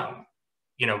to them,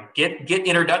 you know, get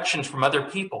introductions from other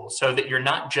people so that you're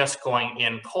not just going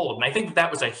in cold. And I think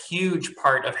that was a huge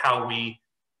part of how we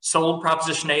sold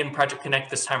Proposition A and Project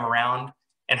Connect this time around,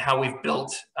 and how we've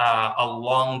built a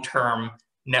long-term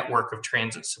network of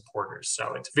transit supporters.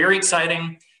 So it's very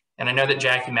exciting. And I know that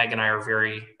Jackie, Meg, and I are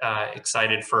very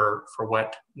excited for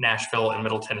what Nashville and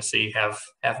Middle Tennessee have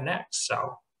next. So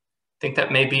I think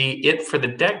that may be it for the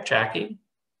deck, Jackie.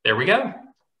 There we go.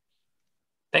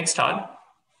 Thanks, Todd.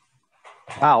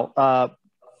 Wow.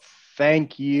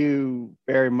 Thank you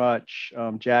very much,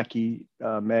 Jackie,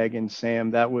 Meg, and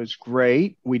Sam. That was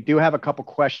great. We do have a couple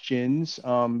questions.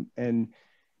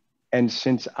 And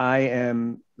since I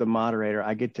am the moderator,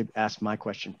 I get to ask my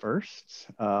question first.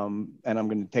 And I'm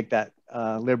going to take that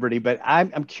liberty. But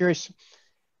I'm curious.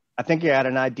 I think you had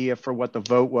an idea for what the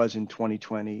vote was in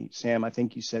 2020. Sam, I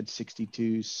think you said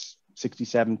 67%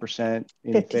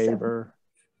 in 57. favor.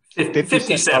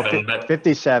 57, but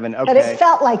 57. Okay. But it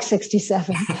felt like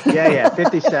 67. Yeah,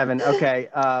 57. Okay.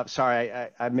 Sorry,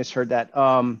 I misheard that.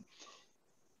 I'm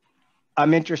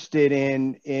interested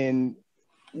in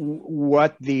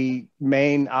what the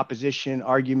main opposition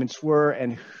arguments were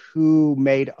and who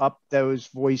made up those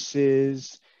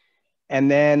voices.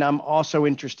 And then I'm also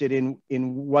interested in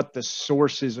what the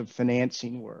sources of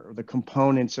financing were, the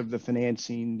components of the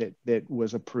financing that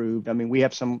was approved. I mean, we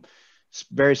have some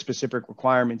very specific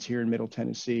requirements here in Middle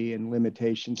Tennessee and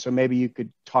limitations. So maybe you could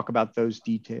talk about those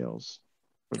details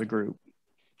for the group.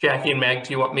 Jackie and Meg,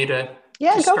 do you want me to?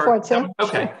 Yeah, go for it, Sam.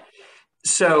 Okay. Sure.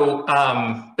 So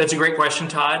that's a great question,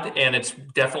 Todd. And it's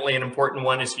definitely an important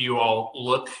one as you all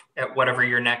look at whatever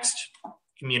your next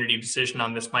community decision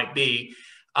on this might be.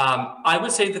 I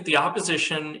would say that the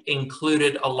opposition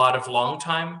included a lot of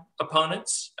longtime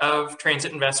opponents of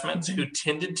transit investments who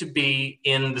tended to be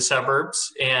in the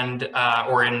suburbs and,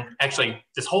 or in, actually,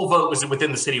 this whole vote was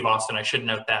within the City of Austin, I should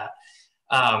note that.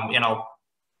 And I'll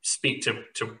speak to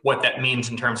what that means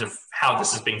in terms of how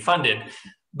this is being funded.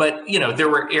 But, you know, there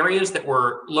were areas that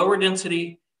were lower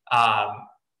density,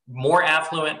 more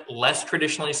affluent, less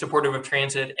traditionally supportive of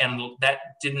transit, and that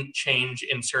didn't change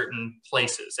in certain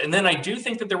places. And then I do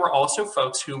think that there were also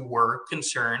folks who were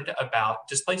concerned about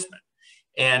displacement.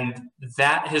 And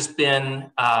that has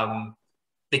been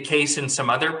the case in some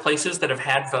other places that have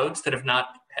had votes that have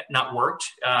not worked,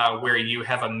 where you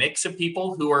have a mix of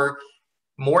people who are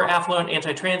more affluent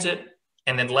anti-transit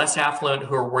and then less affluent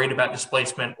who are worried about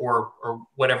displacement or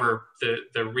whatever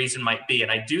the reason might be.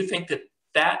 And I do think that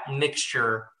that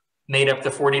mixture made up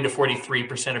the 40 to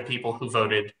 43% of people who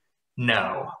voted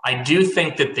no. I do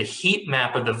think that the heat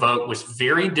map of the vote was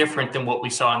very different than what we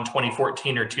saw in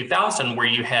 2014 or 2000, where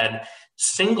you had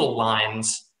single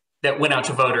lines that went out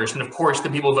to voters. And of course, the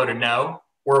people who voted no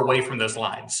were away from those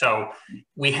lines. So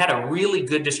we had a really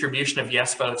good distribution of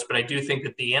yes votes, but I do think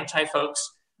that the anti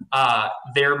folks,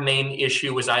 their main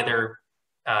issue was either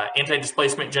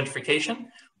anti-displacement gentrification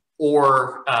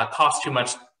or cost too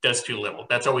much, does too little.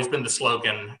 That's always been the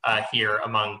slogan here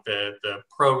among the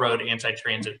pro-road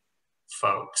anti-transit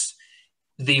folks.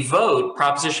 The vote,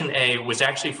 Proposition A, was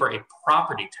actually for a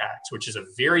property tax, which is a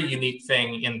very unique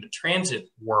thing in the transit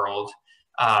world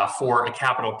for a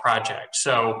capital project.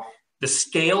 So the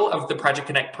scale of the Project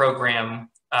Connect program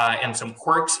and some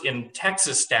quirks in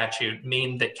Texas statute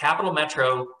mean that Capital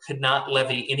Metro could not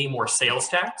levy any more sales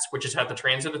tax, which is how the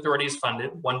transit authority is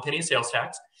funded, 1 penny sales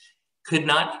tax, could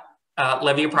not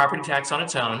levy a property tax on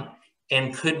its own,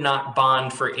 and could not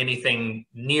bond for anything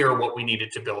near what we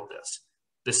needed to build this.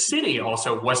 The city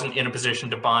also wasn't in a position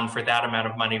to bond for that amount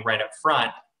of money right up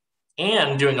front,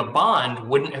 and doing a bond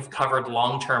wouldn't have covered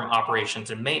long-term operations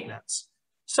and maintenance.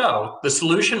 So the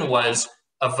solution was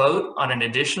a vote on an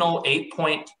additional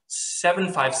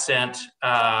 8.75 cent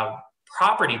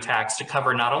property tax to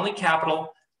cover not only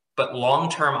capital, but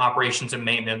long-term operations and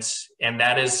maintenance, and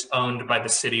that is owned by the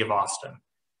City of Austin.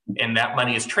 And that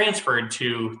money is transferred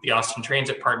to the Austin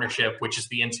Transit Partnership, which is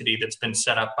the entity that's been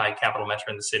set up by Capital Metro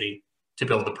and the city to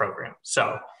build the program.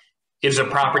 So is a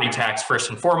property tax first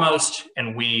and foremost,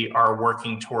 and we are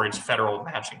working towards federal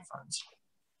matching funds.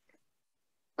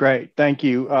 Great, thank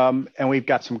you. And we've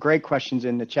got some great questions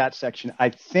in the chat section. I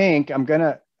think I'm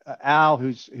gonna, Al,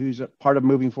 who's a part of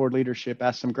Moving Forward Leadership,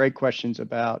 asked some great questions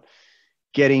about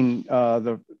getting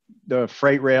the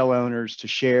freight rail owners to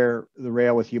share the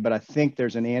rail with you, but I think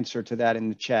there's an answer to that in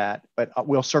the chat, but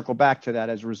we'll circle back to that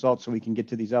as a result so we can get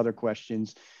to these other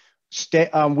questions.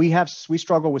 We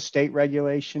struggle with state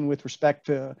regulation with respect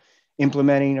to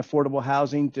implementing affordable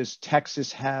housing. Does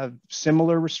Texas have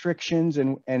similar restrictions,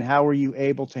 and how are you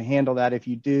able to handle that if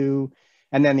you do?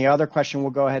 And then the other question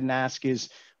we'll go ahead and ask is,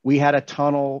 we had a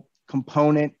tunnel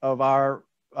component of our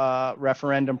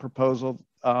referendum proposal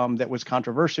that was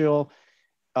controversial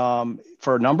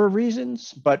for a number of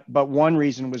reasons, but one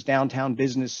reason was downtown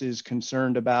businesses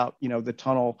concerned about, the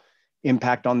tunnel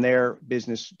impact on their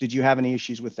business. Did you have any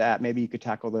issues with that? Maybe you could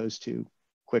tackle those two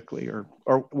quickly, or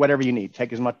whatever you need.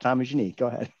 Take as much time as you need. Go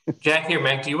ahead. Jackie or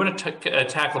Meg, do you want to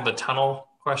tackle the tunnel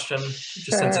question? Just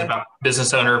Sure. since it's about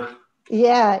business owner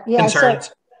concerns.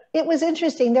 So it was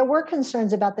interesting. There were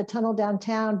concerns about the tunnel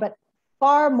downtown, but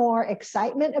far more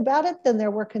excitement about it than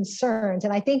there were concerns.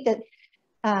 And I think that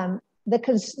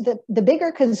the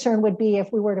bigger concern would be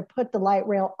if we were to put the light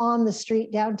rail on the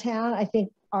street downtown. I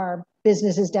think our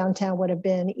businesses downtown would have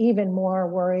been even more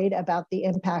worried about the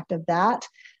impact of that.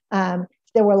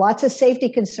 There were lots of safety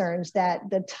concerns that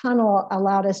the tunnel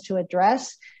allowed us to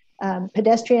address,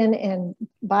 pedestrian and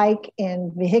bike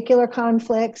and vehicular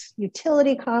conflicts,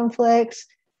 utility conflicts.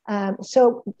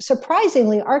 So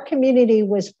surprisingly, our community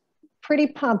was pretty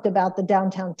pumped about the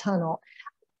downtown tunnel.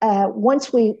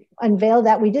 Once we unveiled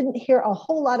that, we didn't hear a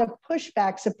whole lot of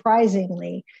pushback,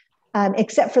 surprisingly,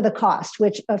 except for the cost,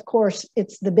 which of course,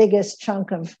 it's the biggest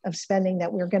chunk of spending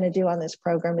that we're going to do on this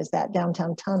program is that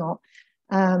downtown tunnel.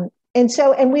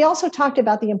 And we also talked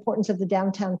about the importance of the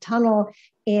downtown tunnel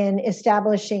in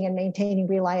establishing and maintaining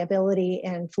reliability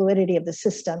and fluidity of the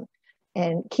system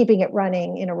and keeping it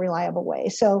running in a reliable way.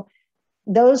 So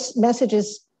those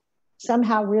messages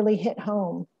somehow really hit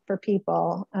home for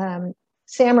people.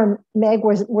 Sam or Meg,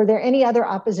 were there any other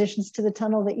oppositions to the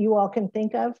tunnel that you all can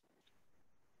think of?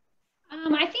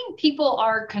 I think people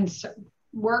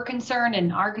were concerned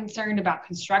and are concerned about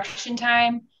construction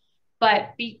time,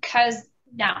 but because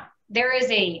now there is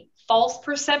a false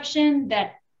perception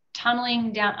that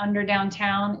tunneling down under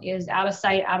downtown is out of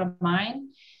sight, out of mind,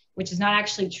 which is not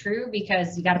actually true,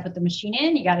 because you got to put the machine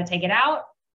in, you got to take it out.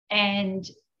 And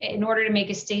in order to make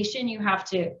a station, you have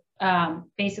to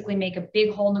basically make a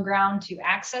big hole in the ground to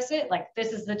access it. Like,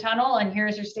 this is the tunnel and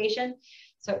here's your station.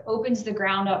 So it opens the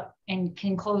ground up and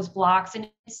can close blocks, and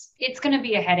it's going to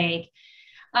be a headache.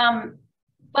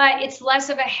 But it's less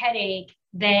of a headache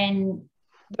than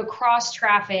the cross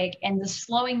traffic and the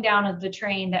slowing down of the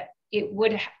train that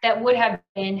would have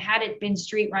been had it been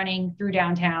street running through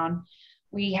downtown.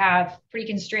 We have pretty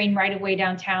constrained right of way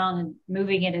downtown, and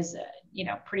moving it is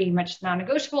pretty much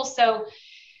non-negotiable. So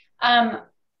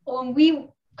when we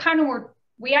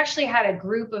actually had a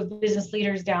group of business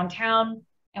leaders downtown,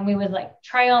 and we would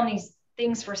try on these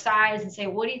things for size and say,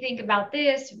 what do you think about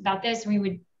this, and we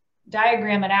would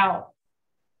diagram it out.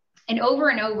 And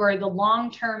over, the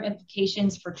long-term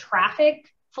implications for traffic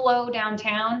flow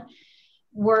downtown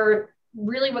were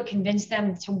really what convinced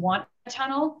them to want a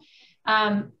tunnel.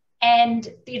 And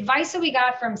the advice that we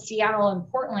got from Seattle and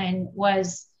Portland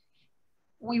was,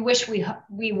 we wish we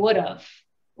would have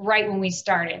right when we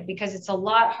started, because it's a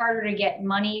lot harder to get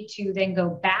money to then go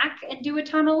back and do a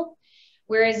tunnel.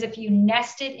 Whereas if you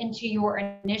nest it into your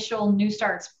initial New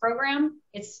Starts program,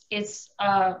 it's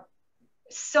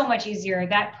so much easier.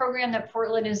 That program that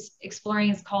Portland is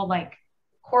exploring is called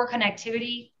Core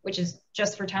Connectivity, which is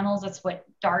just for tunnels. That's what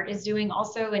DART is doing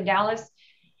also in Dallas.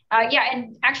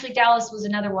 And actually Dallas was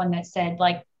another one that said,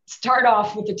 start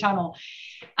off with the tunnel.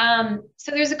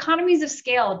 So there's economies of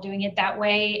scale of doing it that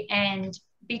way. And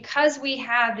because we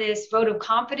had this vote of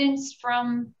confidence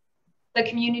from the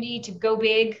community to go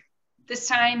big this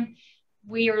time,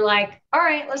 we were like, all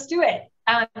right, let's do it.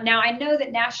 Now I know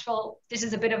that Nashville, this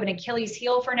is a bit of an Achilles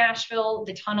heel for Nashville.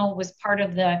 The tunnel was part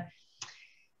of the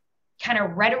kind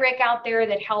of rhetoric out there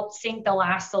that helped sink the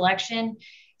last election.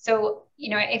 So,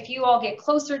 if you all get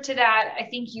closer to that, I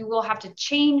think you will have to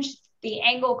change the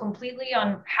angle completely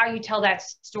on how you tell that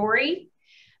story.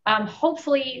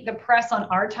 Hopefully the press on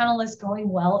our tunnel is going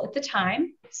well at the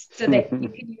time, so that you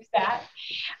can use that.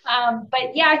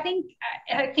 But yeah, I think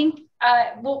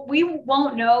we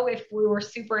won't know if we were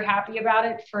super happy about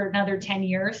it for another 10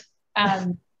 years.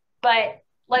 But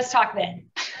let's talk then.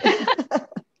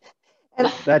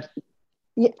 That's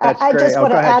I great. just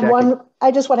want to add Jackie.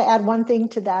 I just want to add one thing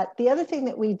to that. The other thing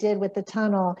that we did with the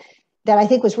tunnel that I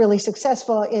think was really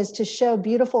successful is to show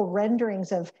beautiful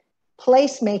renderings of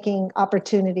placemaking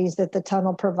opportunities that the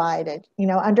tunnel provided, you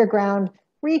know, underground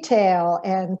retail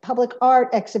and public art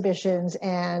exhibitions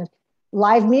and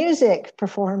live music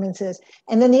performances.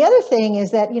 And then the other thing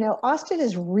is that, you know, Austin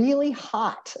is really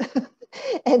hot.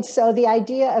 And so the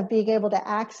idea of being able to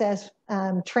access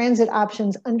transit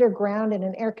options underground in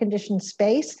an air-conditioned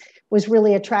space was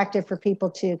really attractive for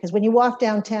people too. Because when you walk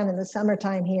downtown in the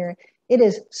summertime here, it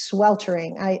is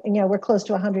sweltering. You know, we're close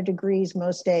to 100 degrees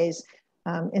most days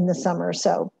in the summer.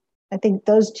 So I think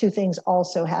those two things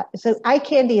also have, so eye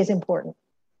candy is important.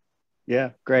 Yeah,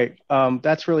 great.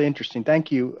 That's really interesting.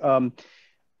 Thank you.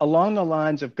 Along the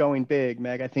lines of going big,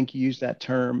 Meg, I think you used that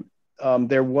term.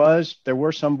 There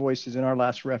were some voices in our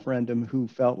last referendum who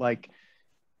felt like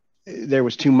there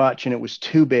was too much and it was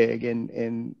too big,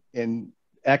 and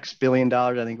X billion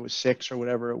dollars, I think it was 6 or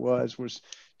whatever it was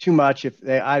too much.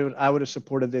 I would have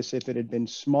supported this if it had been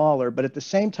smaller. But at the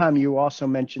same time, you also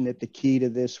mentioned that the key to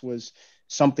this was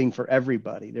something for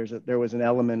everybody. There was an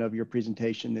element of your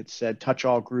presentation that said touch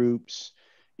all groups,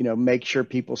 you know, make sure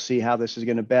people see how this is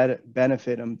going to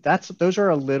benefit them. Those are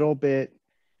a little bit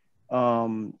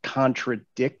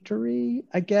contradictory,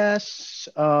 I guess.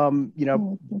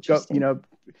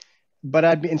 But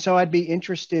I'd be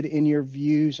interested in your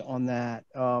views on that.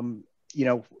 You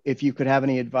know, if you could have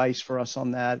any advice for us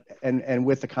on that, and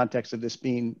with the context of this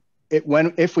being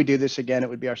if we do this again, it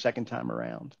would be our second time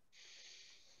around.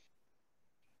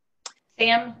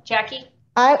 Sam, Jackie?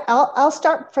 I'll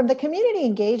start from the community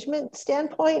engagement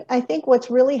standpoint. I think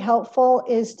what's really helpful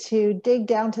is to dig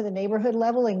down to the neighborhood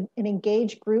level and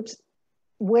engage groups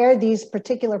where these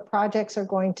particular projects are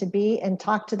going to be, and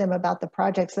talk to them about the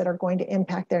projects that are going to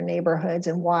impact their neighborhoods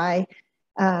and why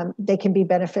they can be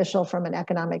beneficial from an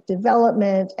economic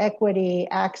development, equity,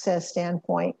 access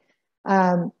standpoint.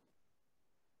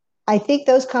 I think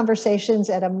those conversations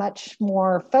at a much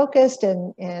more focused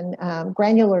and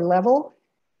granular level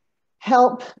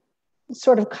help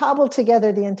sort of cobble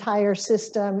together the entire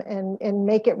system and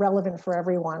make it relevant for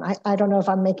everyone. I don't know if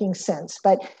I'm making sense,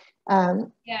 but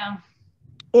yeah,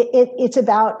 it's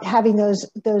about having those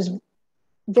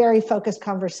very focused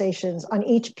conversations on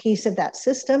each piece of that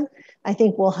system. I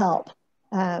think will help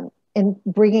in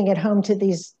bringing it home to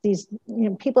these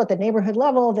people at the neighborhood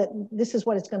level that this is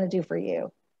what it's going to do for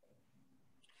you.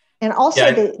 And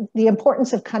also the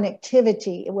importance of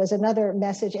connectivity. It was another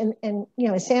message. And you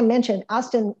know, as Sam mentioned,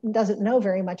 Austin doesn't know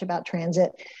very much about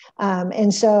transit.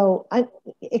 And so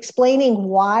explaining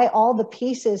why all the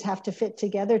pieces have to fit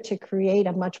together to create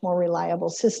a much more reliable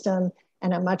system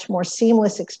and a much more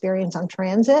seamless experience on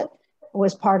transit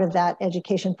was part of that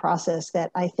education process that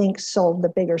I think sold the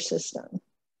bigger system.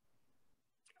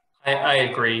 I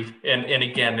agree. And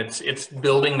again, it's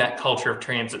building that culture of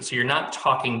transit. So you're not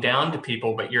talking down to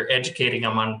people, but you're educating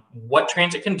them on what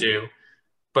transit can do,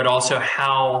 but also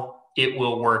how it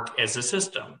will work as a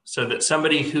system, so that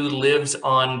somebody who lives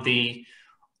on the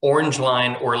orange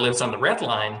line or lives on the red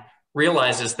line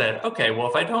realizes that, okay, well,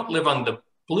 if I don't live on the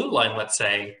blue line, let's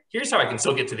say, here's how I can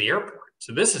still get to the airport.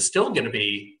 So this is still going to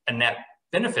be a net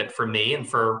benefit for me and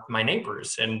for my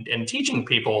neighbors, and teaching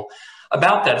people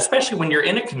about that, especially when you're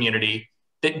in a community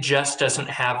that just doesn't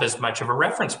have as much of a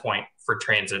reference point for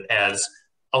transit as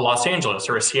a Los Angeles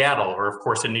or a Seattle, or of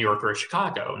course a New York or a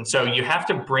Chicago. And so you have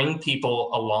to bring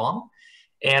people along.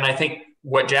 And I think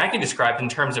what Jackie described in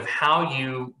terms of how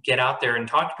you get out there and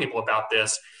talk to people about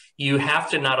this, you have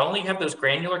to not only have those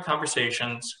granular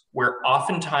conversations where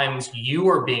oftentimes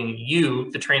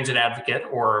the transit advocate,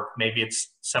 or maybe it's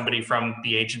somebody from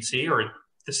the agency or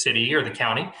the city or the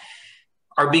county,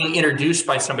 are being introduced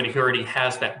by somebody who already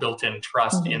has that built-in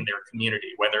trust in their community,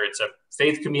 whether it's a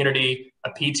faith community, a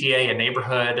PTA, a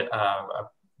neighborhood, a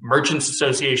merchants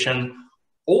association,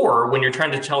 or when you're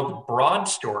trying to tell the broad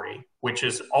story, which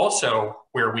is also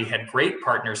where we had great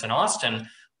partners in Austin,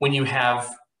 when you have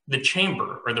the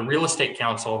chamber or the real estate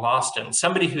council of Austin,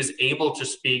 somebody who's able to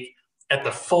speak at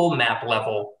the full map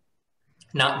level,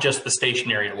 not just the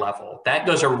stationary level. That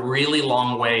goes a really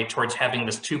long way towards having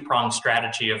this two-pronged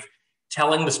strategy of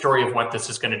telling the story of what this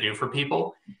is going to do for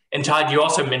people. And Todd, you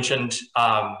also mentioned,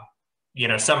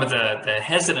 some of the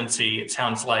hesitancy, it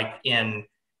sounds like, in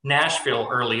Nashville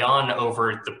early on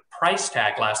over the price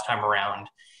tag last time around.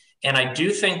 And I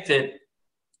do think that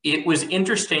it was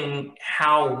interesting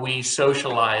how we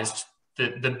socialized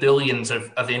the billions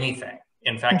of anything.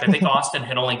 In fact, I think Austin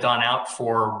had only gone out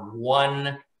for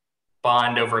one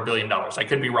bond over $1 billion. I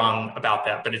could be wrong about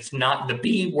that, but it's not, the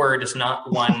B word is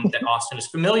not one that Austin is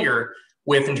familiar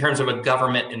with in terms of a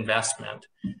government investment.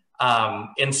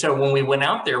 And so when we went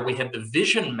out there, we had the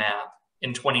vision map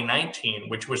in 2019,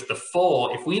 which was the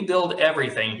full, if we build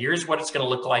everything, here's what it's going to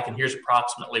look like, and here's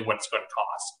approximately what it's going to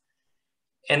cost.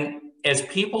 And as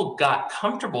people got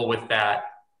comfortable with that,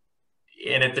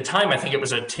 and at the time, I think it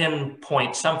was a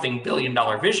 10-point-something billion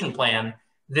vision plan.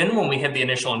 Then when we had the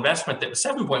initial investment that was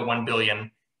 7.1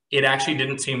 billion, it actually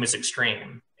didn't seem as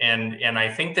extreme. And I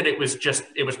think that it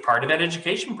was part of that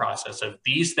education process of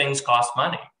these things cost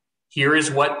money. Here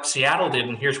is what Seattle did,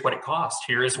 and here's what it cost.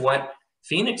 Here is what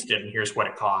Phoenix did, and here's what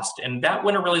it cost. And that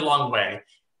went a really long way.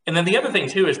 And then the other thing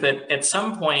too is that at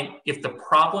some point, if the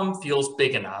problem feels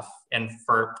big enough, and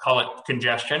call it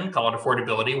congestion, call it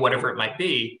affordability, whatever it might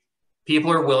be,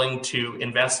 people are willing to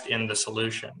invest in the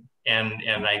solution. And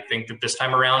I think that this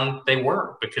time around they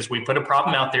were, because we put a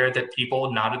problem out there that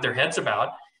people nodded their heads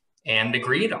about and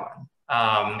agreed on.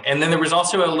 And then there was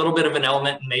also a little bit of an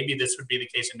element, and maybe this would be the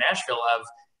case in Nashville, of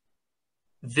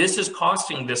this is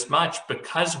costing this much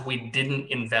because we didn't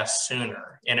invest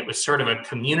sooner. And it was sort of a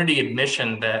community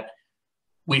admission that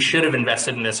we should have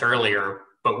invested in this earlier,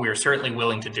 but we're certainly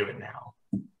willing to do it now.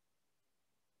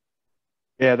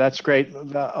 Yeah, that's great.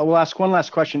 We'll ask one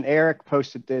last question. Eric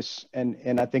posted this,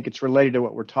 and I think it's related to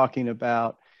what we're talking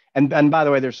about. And by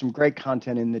the way, there's some great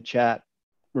content in the chat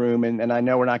room, and I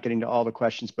know we're not getting to all the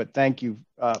questions, but thank you,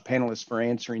 panelists, for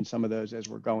answering some of those as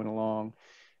we're going along.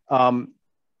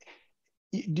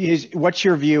 What's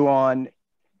your view on,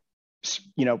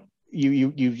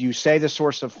 you say the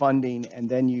source of funding, and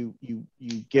then you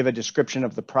give a description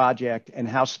of the project and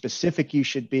how specific you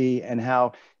should be and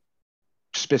how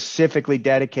specifically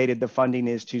dedicated the funding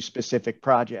is to specific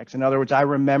projects. In other words, I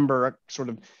remember sort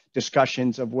of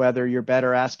discussions of whether you're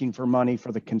better asking for money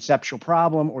for the conceptual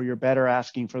problem or you're better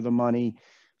asking for the money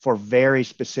for very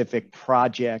specific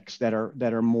projects that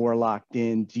are more locked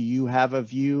in. Do you have a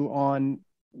view on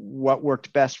what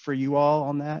worked best for you all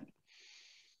on that?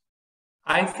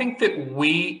 I think that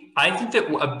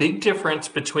a big difference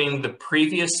between the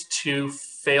previous two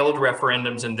failed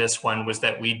referendums and this one was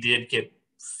that we did get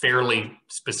fairly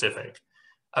specific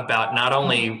about not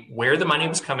only where the money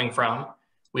was coming from,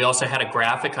 we also had a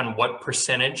graphic on what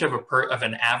percentage of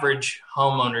an average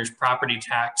homeowner's property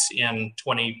tax in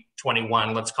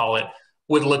 2021, let's call it,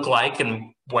 would look like,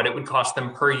 and what it would cost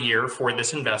them per year for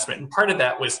this investment. And part of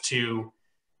that was to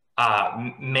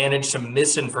manage some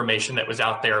misinformation that was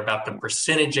out there about the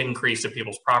percentage increase of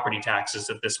people's property taxes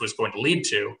that this was going to lead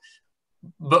to.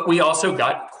 But we also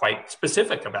got quite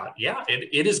specific about,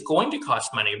 it is going to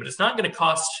cost money, but it's not going to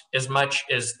cost as much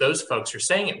as those folks are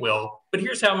saying it will, but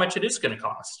here's how much it is going to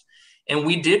cost. And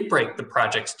we did break the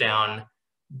projects down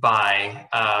by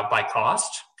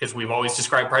cost, because we've always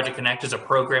described Project Connect as a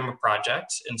program of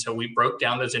projects. And so we broke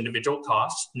down those individual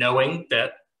costs, knowing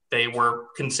that they were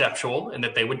conceptual and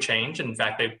that they would change. In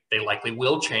fact, they likely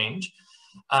will change.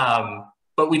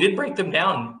 But we did break them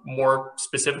down more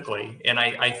specifically. And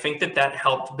I think that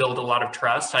helped build a lot of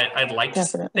trust. I'd like to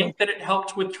think that it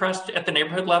helped with trust at the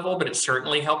neighborhood level, but it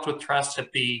certainly helped with trust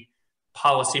at the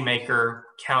policymaker,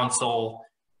 council,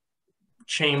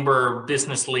 chamber,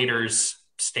 business leaders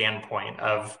standpoint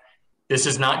of, this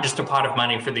is not just a pot of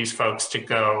money for these folks to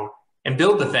go and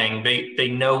build the thing. They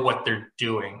know what they're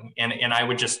doing. And I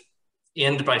would just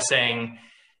end by saying,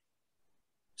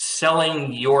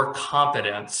 selling your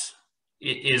competence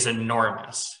is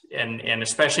enormous. And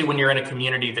especially when you're in a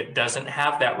community that doesn't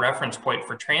have that reference point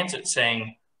for transit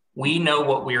saying, we know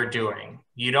what we are doing.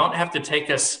 You don't have to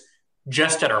take us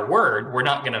just at our word. We're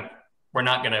not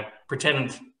gonna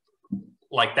pretend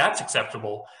like that's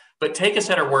acceptable, but take us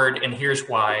at our word, and here's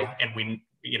why. And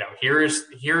here's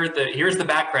the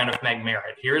background of Meg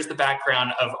Merritt. Here's the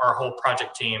background of our whole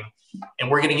project team. And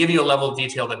we're going to give you a level of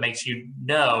detail that makes you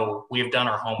know we have done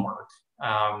our homework.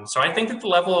 So I think that the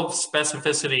level of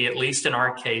specificity, at least in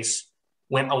our case,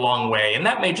 went a long way. And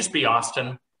that may just be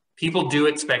Austin. People do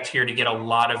expect here to get a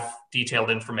lot of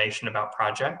detailed information about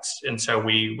projects. And so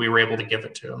we were able to give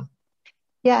it to them.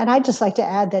 Yeah, and I'd just like to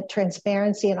add that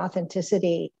transparency and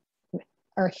authenticity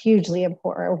are hugely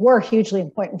important, or were hugely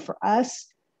important for us.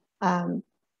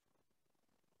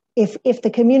 If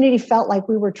the community felt like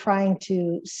we were trying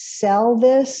to sell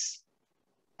this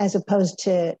as opposed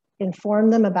to inform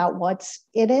them about what's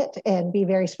in it and be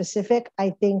very specific,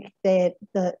 I think that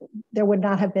there would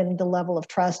not have been the level of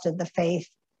trust and the faith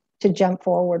to jump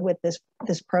forward with this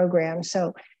program.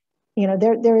 So,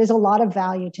 there is a lot of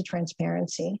value to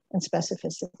transparency and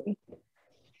specificity.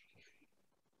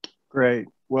 Great.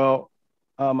 Well,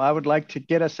 I would like to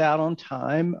get us out on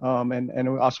time,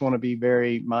 and we also want to be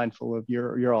very mindful of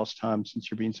your all's time, since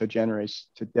you're being so generous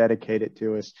to dedicate it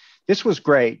to us. This was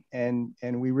great, and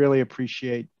we really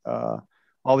appreciate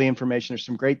all the information. There's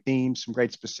some great themes, some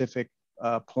great specific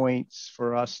points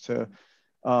for us to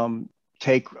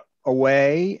take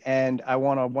away. And I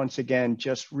want to once again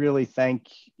just really thank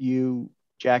you,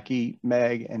 Jackie,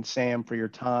 Meg, and Sam, for your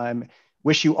time.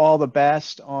 Wish you all the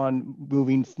best on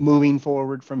moving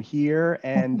forward from here.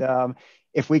 And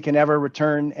if we can ever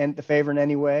return the favor in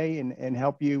any way and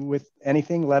help you with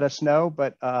anything, let us know.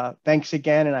 But thanks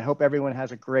again, and I hope everyone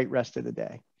has a great rest of the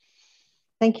day.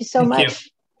 Thank you so much.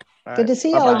 All Good right. to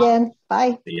see you all again.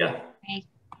 Bye. See ya.